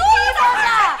 14 সেকেন্ড কি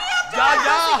মজা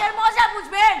যা মজা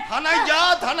বুঝবেন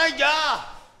থানায় যা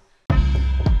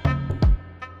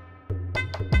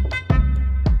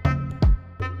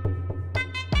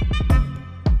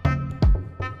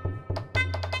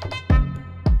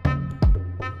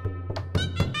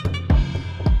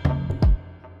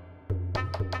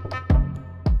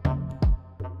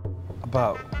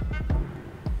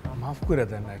মাফ করে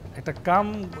দেন একটা কাম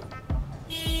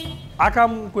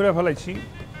আকাম করে ফেলাইছি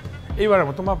এইবারের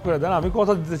মতো মাফ করে দেন আমি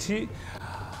কথা দিতেছি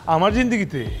আমার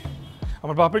জিন্দগিতে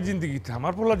আমার বাপের জিন্দগিতে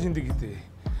আমার পোলার জিন্দগিতে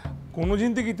কোনো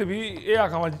জিন্দগিতে বি এ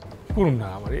আকাম করুন না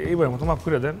আমার এইবারের মতো মাফ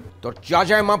করে দেন। তোর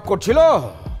চাচায় মাফ করছিল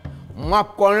মাফ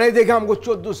করে দেখে আমাকে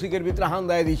 14 সিকের ভিতরে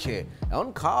হান্দায় দিছে এখন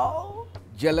খাও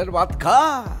জেলের ভাত খা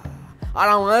আর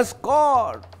আমার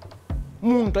কর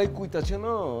মনটাই কইতাছে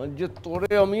না যে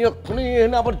তোরে আমি এক্ষুনি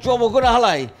এনে আবার জব করে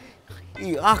হালাই।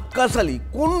 এই আক্কাস আলী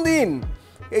কোন দিন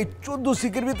এই 14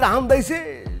 শিকের ভিতরে হামদাইছে,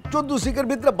 14 শিকের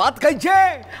ভিতরে ভাত খাইছে।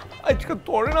 আজকে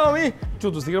তোরে না আমি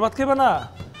 14 শিকের ভাত খাইবে না?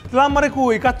 আমারে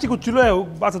কই কাচ্চি করছিল,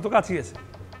 বাচ্চা তো কাছি আছে,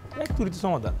 এক তুরিতে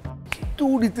সমাধান।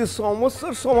 তুরিতে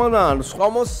সমস্যার সমাধান,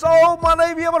 সমস্যাও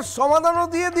মানাইবি আবার সমাধানও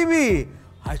দিয়ে দিবি।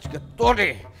 আজকে তোরে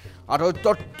আর ওই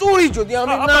তোর তুই যদি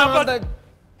আমি না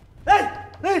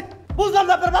বুঝলাম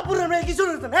না আপনার বাপুরের মেয়ে কি শুরু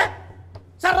করছেন? হ্যাঁ,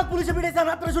 সারা রাত পুলিশে পিটাইছে,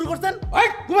 আমি আপনারা শুরু করছেন।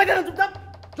 ঘুমাই দেন চুপচাপ,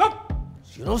 চুপ।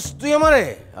 সিরস তুই আমারে,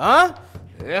 হ্যাঁ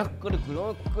এক করে ঘুরো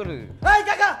করে। এই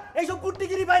কাকা, এইসব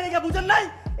কুট্টিগিরি বাইরে গিয়ে বুঝেন নাই?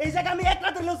 এই জায়গা আমি এক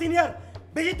রাতের লো সিনিয়র,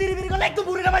 বেশি তিরিবিরি করলে একদম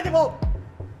বুড়ি নামাই দেবো।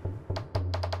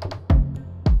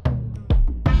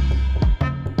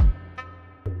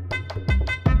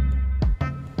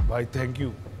 ভাই থ্যাংক ইউ।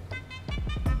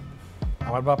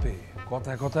 আমার বাপে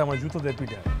কথায় কথায় আমার জুতো দেয়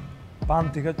পিঠা, পান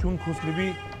থেকে চুন খুঁজলিবি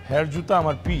হেয়ার জুতা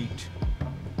আমার পিঠ।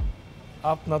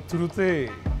 আপনার থ্রুতে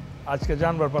আজকে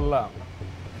জানবার পারলাম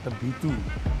একটা ভিতু,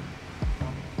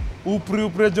 উপরে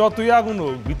উপরে যতই আগুন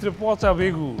হোক ভিতরে পচা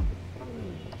বেগুন।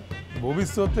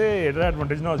 ভবিষ্যতে এটা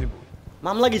অ্যাডভান্টেজ নেওয়া যাব।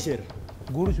 মামলা কিসের?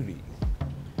 গরু চুরি।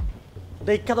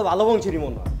 দেখা তো ভালো বংশেরই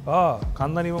মনে হয়। হ্যাঁ,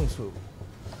 খানদানি বংশ,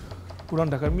 পুরান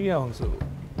ঢাকার মিয়া বংশ।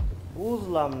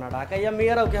 বুঝলাম না, ঢাকাইয়া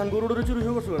মেয়েরাও কেন গরু টরু চুরি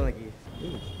শুরু করছিল নাকি?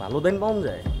 ভালো দিন পাওয়া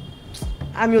যায়।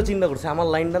 আমিও চিন্তা করছি আমার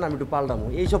লাইনটা আমি একটু পাল্টামো।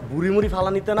 এইসব বুড়ি মুড়ি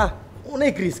ফালা নিতে না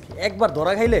অনেক রিস্ক, একবার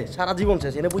ধরা খাইলে সারা জীবন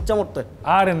শেষ, এনে বুচ্চা মরতে।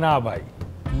 আরে না ভাই,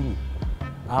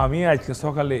 আমি আজকে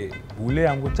সকালে ভুলে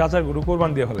আমাকে চাচার গরু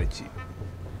কোরবান দিয়ে ফেলাইছি।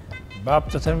 বাপ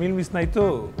চাচার মিলমিস নাই তো,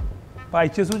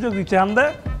 পাইছে সুযোগ দিচ্ছে আন্দা।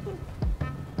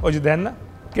 ওই যে দেন না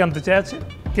কেমতে চাইছে,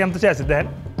 কেমতে চাইছে দেন।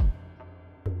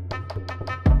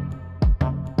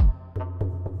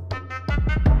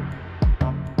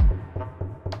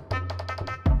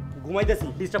 ঘুমাইতেছি,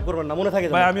 ডিস্টার্ব করবেন না, মনে থাকে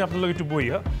ভাই। আমি আপনার লোক একটু বই।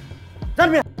 হ্যাঁ জান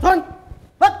মিয়া, শোন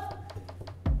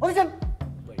ওই যান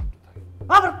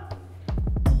আবার।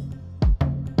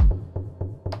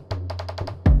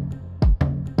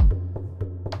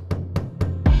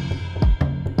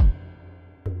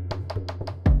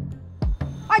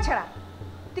 ওই ছাড়া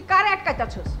তুই কারে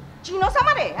আটকাইতাছস? চিনোস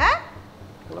আমারে? হ্যাঁ,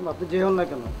 আপনি যে হন না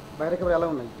কেন, বাইরে খাবার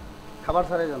এলাও নাই, খাবার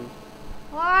ছাড়াই যান।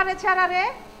 আরে ছাড়া রে,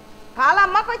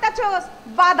 খালাম্মা কইতাছস,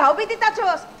 বাধাও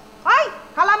বিদিতাছস। ওই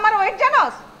খালাম্মার ওয়েট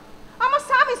জানোস? আমার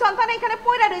স্বামী সন্তান এখানে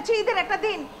পয়রা রয়েছে, ঈদের একটা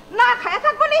দিন না খায়া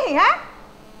থাকবো নি? হ্যাঁ,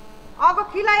 অগ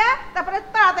খিলায়া তারপরে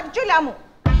তাড়াতাড়ি চলে আমু।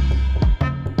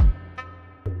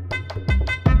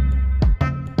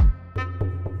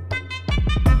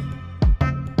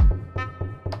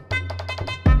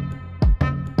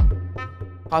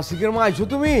 আশিকের মা আইছো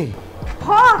তুমি?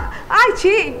 হ্যাঁ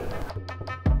আইছি।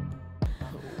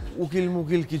 উকিল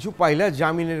মুকিল কিছু পাইলা?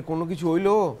 জামিনের কোনো কিছু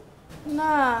হইলো?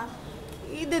 না,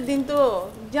 ঈদের দিন তো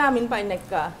জামিন পাই না,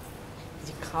 কা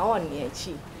যে খাওয়া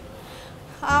নিয়েছি।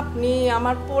 আপনি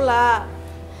আমার পোলা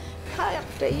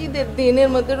একটা ঈদের দিনের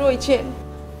মধ্যে রয়েছেন,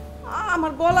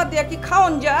 আমার গলা দিয়া কি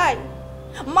খাওয়ান যায়?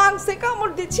 মাংসে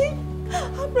কামড় দিচ্ছি,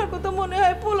 আপনার কথা মনে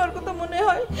হয়, পোলার কথা মনে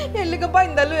হয়, এর লেগে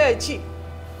বাইন্দা লয়ে আইছি।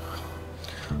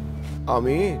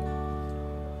 আমি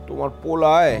তোমার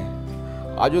পোলায়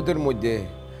আজতের মধ্যে,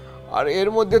 আর এর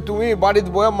মধ্যে তুমি বাড়িতে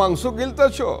বয়া মাংস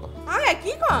গিলতেছো। আয়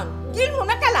কি কন গিলমু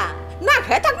না কেলা, না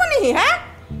খেয়ে থাকবো নি? হ্যাঁ,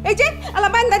 এই যে আলা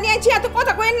বাইন্দা নিয়ে আইছি, এত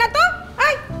কথা কইেন না তো।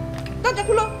 আয় দরজা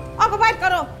খুলো, অগো বাইর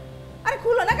করো। আরে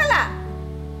খুলো না কেলা,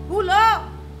 খুলো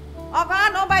অগা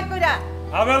নো বাইর কইরা।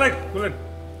 আবে লাইক খুলেন,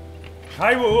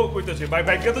 খাইবো কইতাছে ভাই,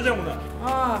 বাইক তো যাবো না।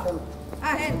 হ্যাঁ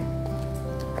আহেন।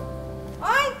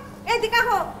 ওই এদিকে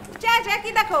আহো, চা চা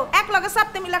কি দেখো, এক লগে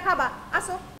সাপতে মিলা খাবা,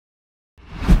 আসো।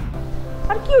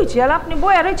 আর কি হয়েছে? আর আপনি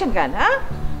বয়া রয়েছেন কেন? হ্যাঁ,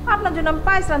 আপনার জন্য আমি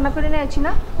পায়েস রান্না করে নিয়েছি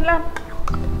না।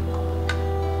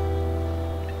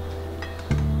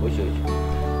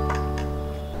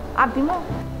 আর দিমো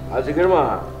আজকের মা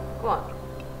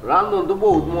রান্ধন তো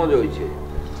বহুত মজা হয়েছে।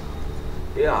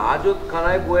 এ হাজত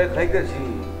খানায় বয়ে খাইতেছি,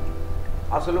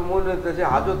 আসলে মনে হইতেছে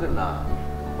হাজতে না,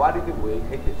 বাড়িতে বয়ে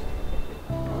খাইতেছি।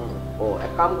 ও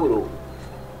এক কাম করো,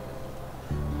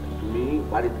 তুমি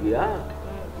বাড়ি দিয়া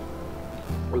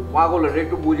ওই পাগলের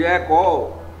একটু বুঝায় কও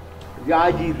যে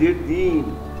আজ ঈদের দিন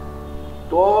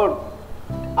তোর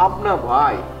আপনা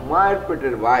ভাই, মায়ের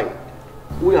পেটের ভাই,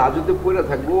 ওই হাজতে পড়ে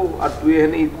থাকবো আর তুই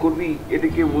এখানে ঈদ করবি,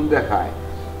 এটাকে মন দেখায়,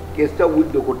 কেসটা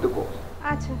উইথড্র করতে কো।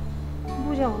 আচ্ছা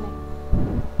বুঝাও না,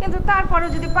 কিন্তু তারপরে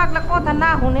যদি পাগলা কথা না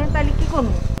শুনে তাহলে কি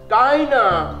করবো? তাই না,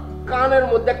 কানের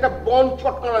মধ্যে একটা বন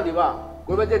চটকানা দিবা,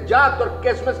 কইবে যে যা তোর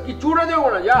কেসমেস কি চুড়ে দেবো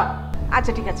না, যা।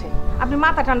 আচ্ছা ঠিক আছে, আপনি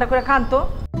মাথা ঠান্ডা করে খান তো।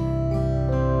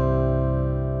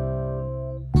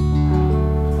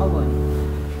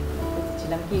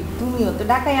 কি তুমি তুমিও তো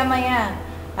ডাকাইয়া মায়া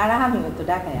আর আমিও তো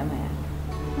ডাকাইয়া মায়া।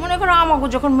 মনে করো আমাকে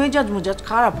যখন মেজাজ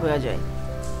খারাপ হয়ে যায়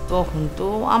তখন তো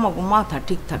আমাকে মাথা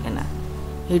ঠিক থাকে না,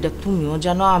 এইটা তুমিও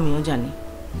জানো আমিও জানি।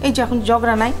 এই যে এখন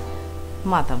ঝগড়া নাই,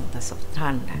 মাথা সব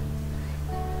ঠান্ডা,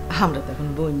 আমরা তখন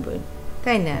বোন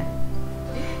তাই না?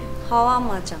 হওয়া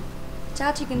মজা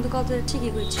চাচি কিন্তু কথাটা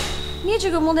ঠিকই কইছে,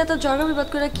 নিজের মধ্যে এত ঝগড়া বিবাদ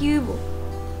করে কি হইব?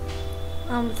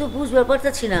 আমি তো বুঝবার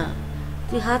পারতেছি না,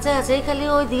 তুই হাঁচাই খালি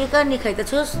ওই দিকে কাহিনী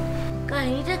খাইতেছস,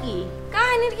 কাহিনীটা কি?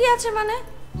 কাহিনীর কি আছে মানে?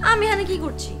 আমি এখানে কি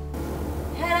করছি?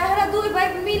 হেরা দুই ভাই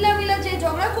মিলা যে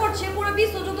ঝগড়া করছে, পুরো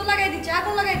বিশ্ব যুদ্ধ লাগাই দিচ্ছে,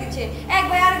 আগুন লাগাই দিচ্ছে, এক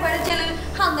ভাই আরেক ভাইয়ের ছেলে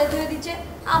খান্দায় ধরে দিচ্ছে।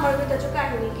 আমার বেটার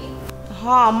কাহিনী কি?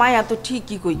 হ্যাঁ মায়া তো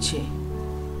ঠিকই কইছে।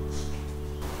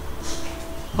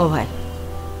 ও ভাই,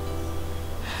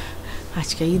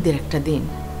 আজকে ঈদের একটা দিন,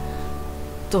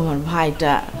 তোমার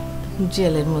ভাইটা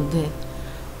জেলের মধ্যে,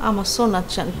 আমার সোনার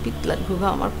চান পিতলার ঘুগা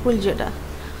আমার কলজেটা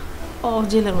ও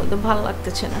জেলের মধ্যে ভাল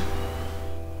লাগতেছে না।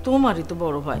 তোমারই তো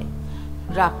বড় ভাই,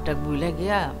 রাগটাক বুইলা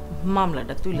গিয়া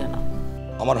মামলাটা তুলে নাও।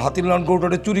 আমার হাতির লান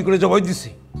গরুটারে চুরি করে জবাই দিছি,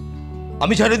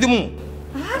 আমি ছেড়ে দিমু?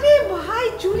 আরে ভাই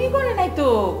চুরি করে নাই তো,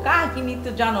 কাহিনী তো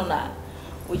জানো না।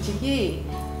 ওইছে কি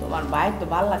তোমার ভাইয়ের তো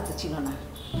ভাল লাগতেছিল না,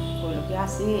 ওই লোকে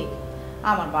আসে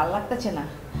আমার ভাল লাগতেছে না,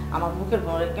 আমার বুকের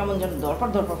ভরে কেমন যেন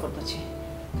দরপর করতেছে।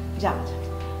 যা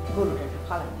গরুটা একটু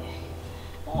ফালাই দেয়।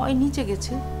 ওই নিচে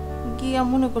গেছে গিয়া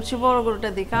মনে করছে বড় গরুটা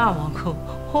দেখে আমাকে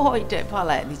ওইটাই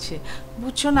ফালাই দিচ্ছে,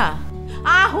 বুঝছো না?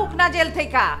 আহুক না জেল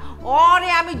থেকে, ওরে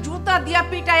আমি জুতা দিয়া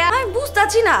পিটাই। আমি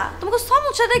বুঝতাছি না তোমাকে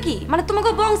সমস্যাটা কি, মানে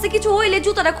তোমাকে বংশে কিছু হইলে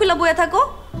জুতাটা খুলে বয়ে থাকো?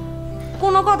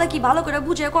 কোনো কথা কি ভালো করে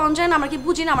বুঝে কোন যায় না? আমরা কি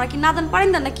বুঝি না? আমরা কি নাদান পারেন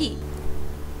না নাকি?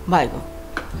 ভাই গো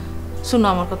শুনো,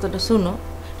 আমার কথাটা শুনো,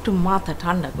 একটু মাথা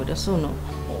ঠান্ডা করে শুনো।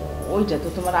 ওইটা তো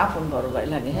তোমার আপন বড় ভাই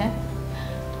লাগে, হ্যাঁ?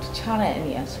 একটু ছাড়াই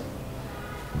নিয়ে আসো।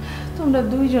 তোমরা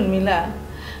দুইজন মিলা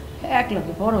এক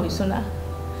লগে বড় হইছো না,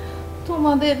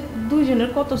 তোমাদের দুইজনের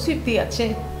কত স্মৃতি আছে।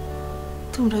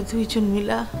 তোমরা দুইজন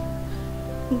মিলা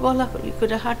গলাগলি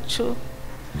করে হাঁটছো,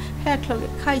 এক লগে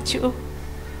খাইছো,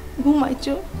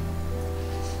 ঘুমাইছো।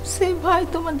 সেই ভাই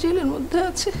তোমার জেলের মধ্যে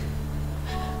আছে,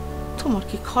 তোমার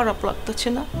কি খারাপ লাগতেছে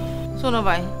না? শোনো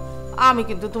ভাই, আমি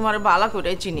কিন্তু তোমার বালা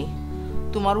করে চিনি,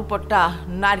 তোমার উপরটা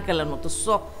নারকেলের মতো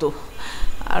শক্ত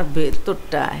আর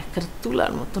ভেতরটা একটা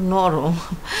তুলার মতো নরম।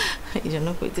 এই জন্য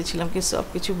কইতেছিলাম কি সব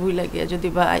কিছু ভুইলা গিয়া যদি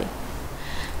ভাই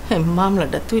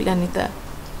মামলাটা তুইলা নিতা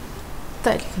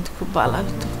তাইলে কিন্তু খুব ভালো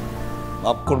হতো।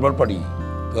 মাফ করবার পারি,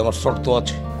 তো আমার শর্ত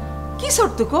আছে। কি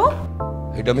শর্ত গো?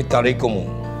 এটা আমি তারই কমু।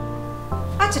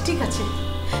 আচ্ছা ঠিক আছে,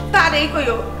 তার এই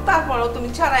কইও, তারপরও তুমি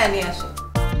ছাড়াই নিয়ে আসো।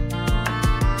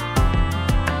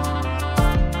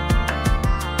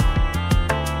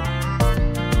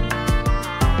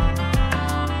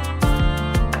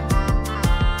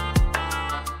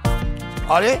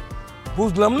 আরে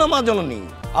বুঝলাম না মা জননী,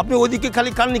 আপনি ওইদিকে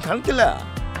খালি কান্নি খান কেলা?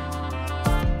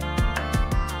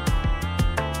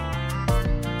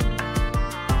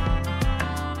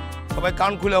 সবাই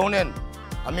কান খুলে শোনেন,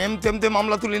 আমি এমতে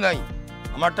মামলা তুলি নাই,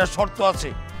 আমার একটা শর্ত আছে।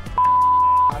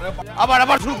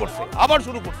 আবার শুরু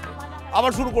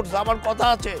করছে, আমার কথা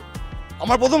আছে।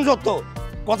 আমার প্রথম শর্ত,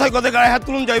 কথায় গায়ে হাত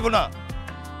তুলুন যাইব না।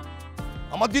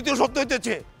 আমার দ্বিতীয় শর্ত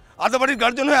হইতেছে, আধা বাড়ির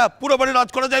গার্জেন হয়ে পুরো বাড়ির রাজ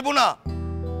করা যাইব না।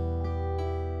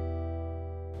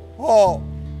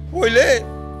 হইলে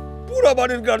পুরা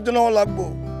বাড়ির গার্জেন হওয়া লাগবো।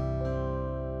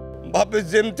 বাপে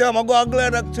যেমতে আমাকে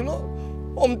আগলায় রাখছিল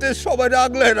অমতে সবাই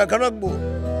আগলায় রাখবো।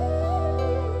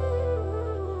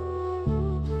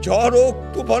 ঝড় হোক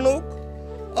তুফান হোক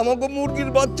আমাকে মুরগির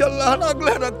বাচ্চার লাহান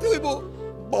আগলায় রাখতে হইব।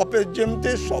 বাপে যেমতে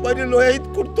সবাই লয়ে ঈদ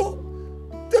করতো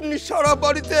তেমনি সারা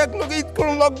বাড়িতে এক লগে ঈদ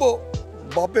করুন লাগবো।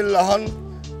 বাপের লাহান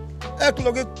এক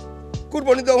লগে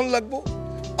কুরবানি দেওয়ান লাগবো,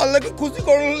 আল্লাহকে খুশি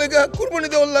করার লেগে কুরবানি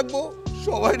দেওয়ার লাগবো।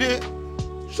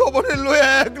 সবাই লয়ে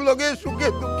এক লগে সুখে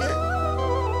দুঃখে।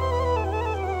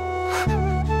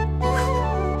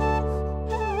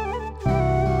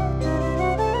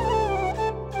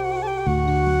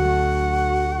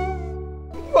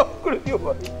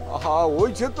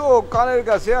 ওইছে তো কানের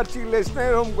কাছে আর চিল্লেস না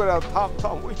এরকম করে।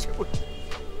 থাম ওইছে।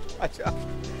 আচ্ছা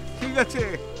ঠিক আছে,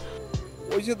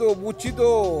 ওইছে তো বুঝছি তো।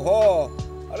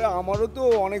 আরে আমারও তো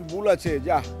অনেক ভুল আছে,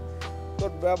 যা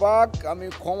তোর ব্যাপার আমি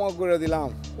ক্ষমা করে দিলাম,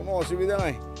 কোনো অসুবিধা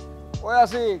নাই। ওই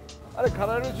আসি, আরে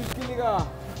খারাপ চুটকি লিগা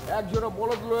একজনে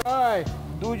বলদ লয়,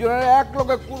 দুইজনের এক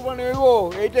লোকে কুরবানি হইব,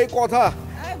 এইটাই কথা।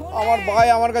 আমার ভাই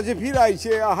আমার কাছে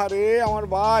ফিরাইছে। আহারে আমার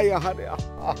ভাই, আহারে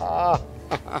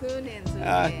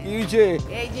কি হয়েছে?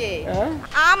 এই যে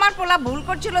আমার পোলা ভুল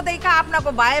করছিল দেখা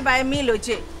আপনাকে বায়ে মিল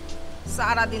হয়েছে।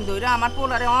 সারাদিন ধরে আমার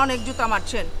পোলারে অনেক জুতা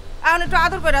মারছেন, এখন একটু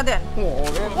আদর করে দেন।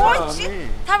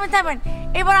 থামেন,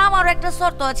 এবার আমারও একটা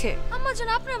শর্ত আছে। আম্মা জান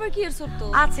আপনি আবার কি এর শর্ত?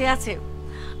 আছে আছে,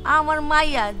 আমার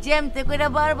মাইয়া জ্যামতে কইরা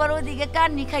বারবার ওইদিকে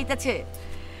কান্নি খাইতেছে,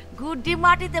 গুড্ডি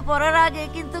মাটিতে পড়ার আগে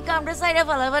কিন্তু কামড়ে সাইডে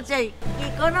ফেলাবার চাই। কি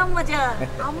কোন আম্মা জান?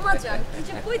 আম্মা জান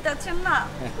কিছু কইতাছেন না?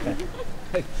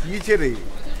 কি রে?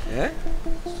 হ্যাঁ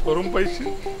শরম পাইছি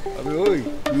আমি। ওই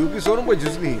তুই কি শরম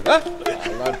পাইছিস নি? হ্যাঁ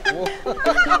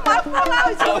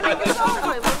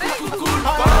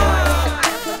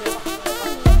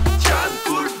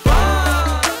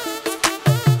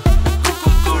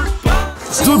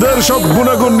দুধের সব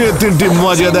গুণাগুণ নিয়ে 3টি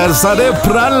মজাদার সারে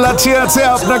প্রাণ লাচিয়ে আছে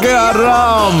আপনাকে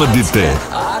আরাম দিতে।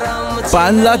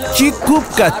 পান লাচ্ছি খুব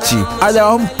কাচ্ছি,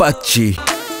 আরাম পাচ্ছি।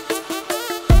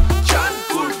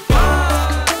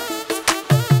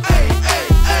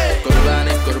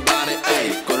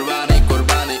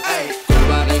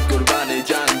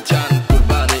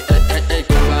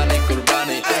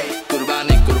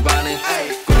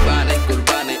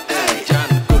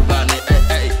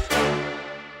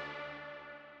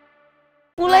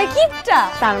 পুলাই কিপটা,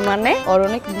 তার মানে ওর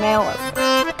অনেক মেও আছে।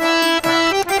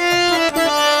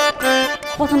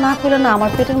 কথা না কইলে না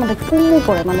আমার পেটের মধ্যে ফুমু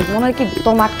পড়ে, মানে মনে হয় কি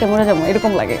তোর মাঠকে মরে যাবো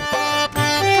এরকম লাগে।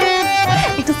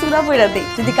 একটু চূড়া পইরা দেই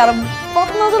যদি কারো পথ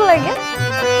নজর লাগে।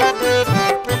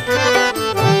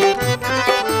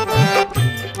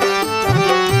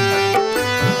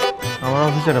 আমার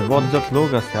অফিসে একটা বজ্জাত লোক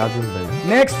আছে আজিম ভাই।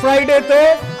 নেক্সট ফ্রাইডেতে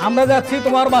আমরা যাচ্ছি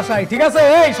তোমার বাসায়, ঠিক আছে?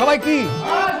 এই সবাই কি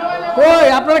কই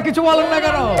আপনারা কিছু বলেন না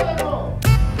কেন?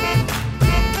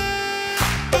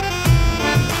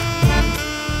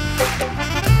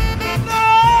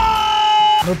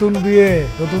 নতুন বিয়ে,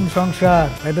 নতুন সংসার,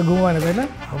 তাই তো ঘুমায় না, তাই না?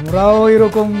 আমরাও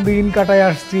এরকম দিন কাটায়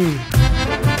আসছি।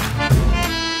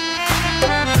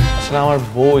 আসলে আমার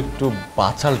বউ একটু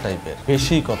বাচাল টাইপের,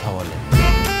 বেশি কথা বলে।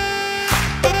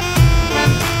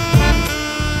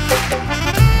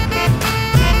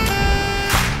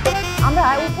 আমরা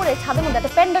উপরে ছাদের মধ্যে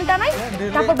একটা প্যান্ডেল টানাই,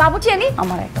 তারপর বাবুচি আনি।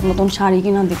 আমার একটা নতুন শাড়ি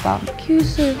কিনা দিবা। কি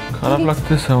হইছে? খারাপ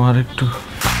লাগতেছে আমার একটু।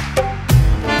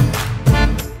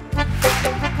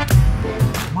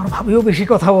 আমার ভাবিও বেশি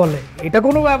কথা বলে। এটা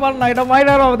কোনো ব্যাপার না, এটা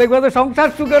মাইনার হবে, দেখবে তো সংসার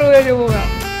সুখের হয়ে যাবো।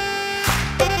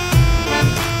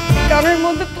 কানের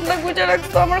মধ্যে তোমরা গুজে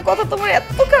রাখছো, আমার কথা তোমার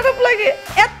এত খারাপ লাগে,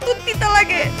 এত তিতা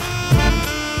লাগে।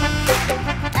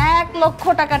 1 লক্ষ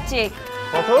টাকার চেক।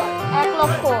 কত? 1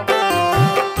 লক্ষ।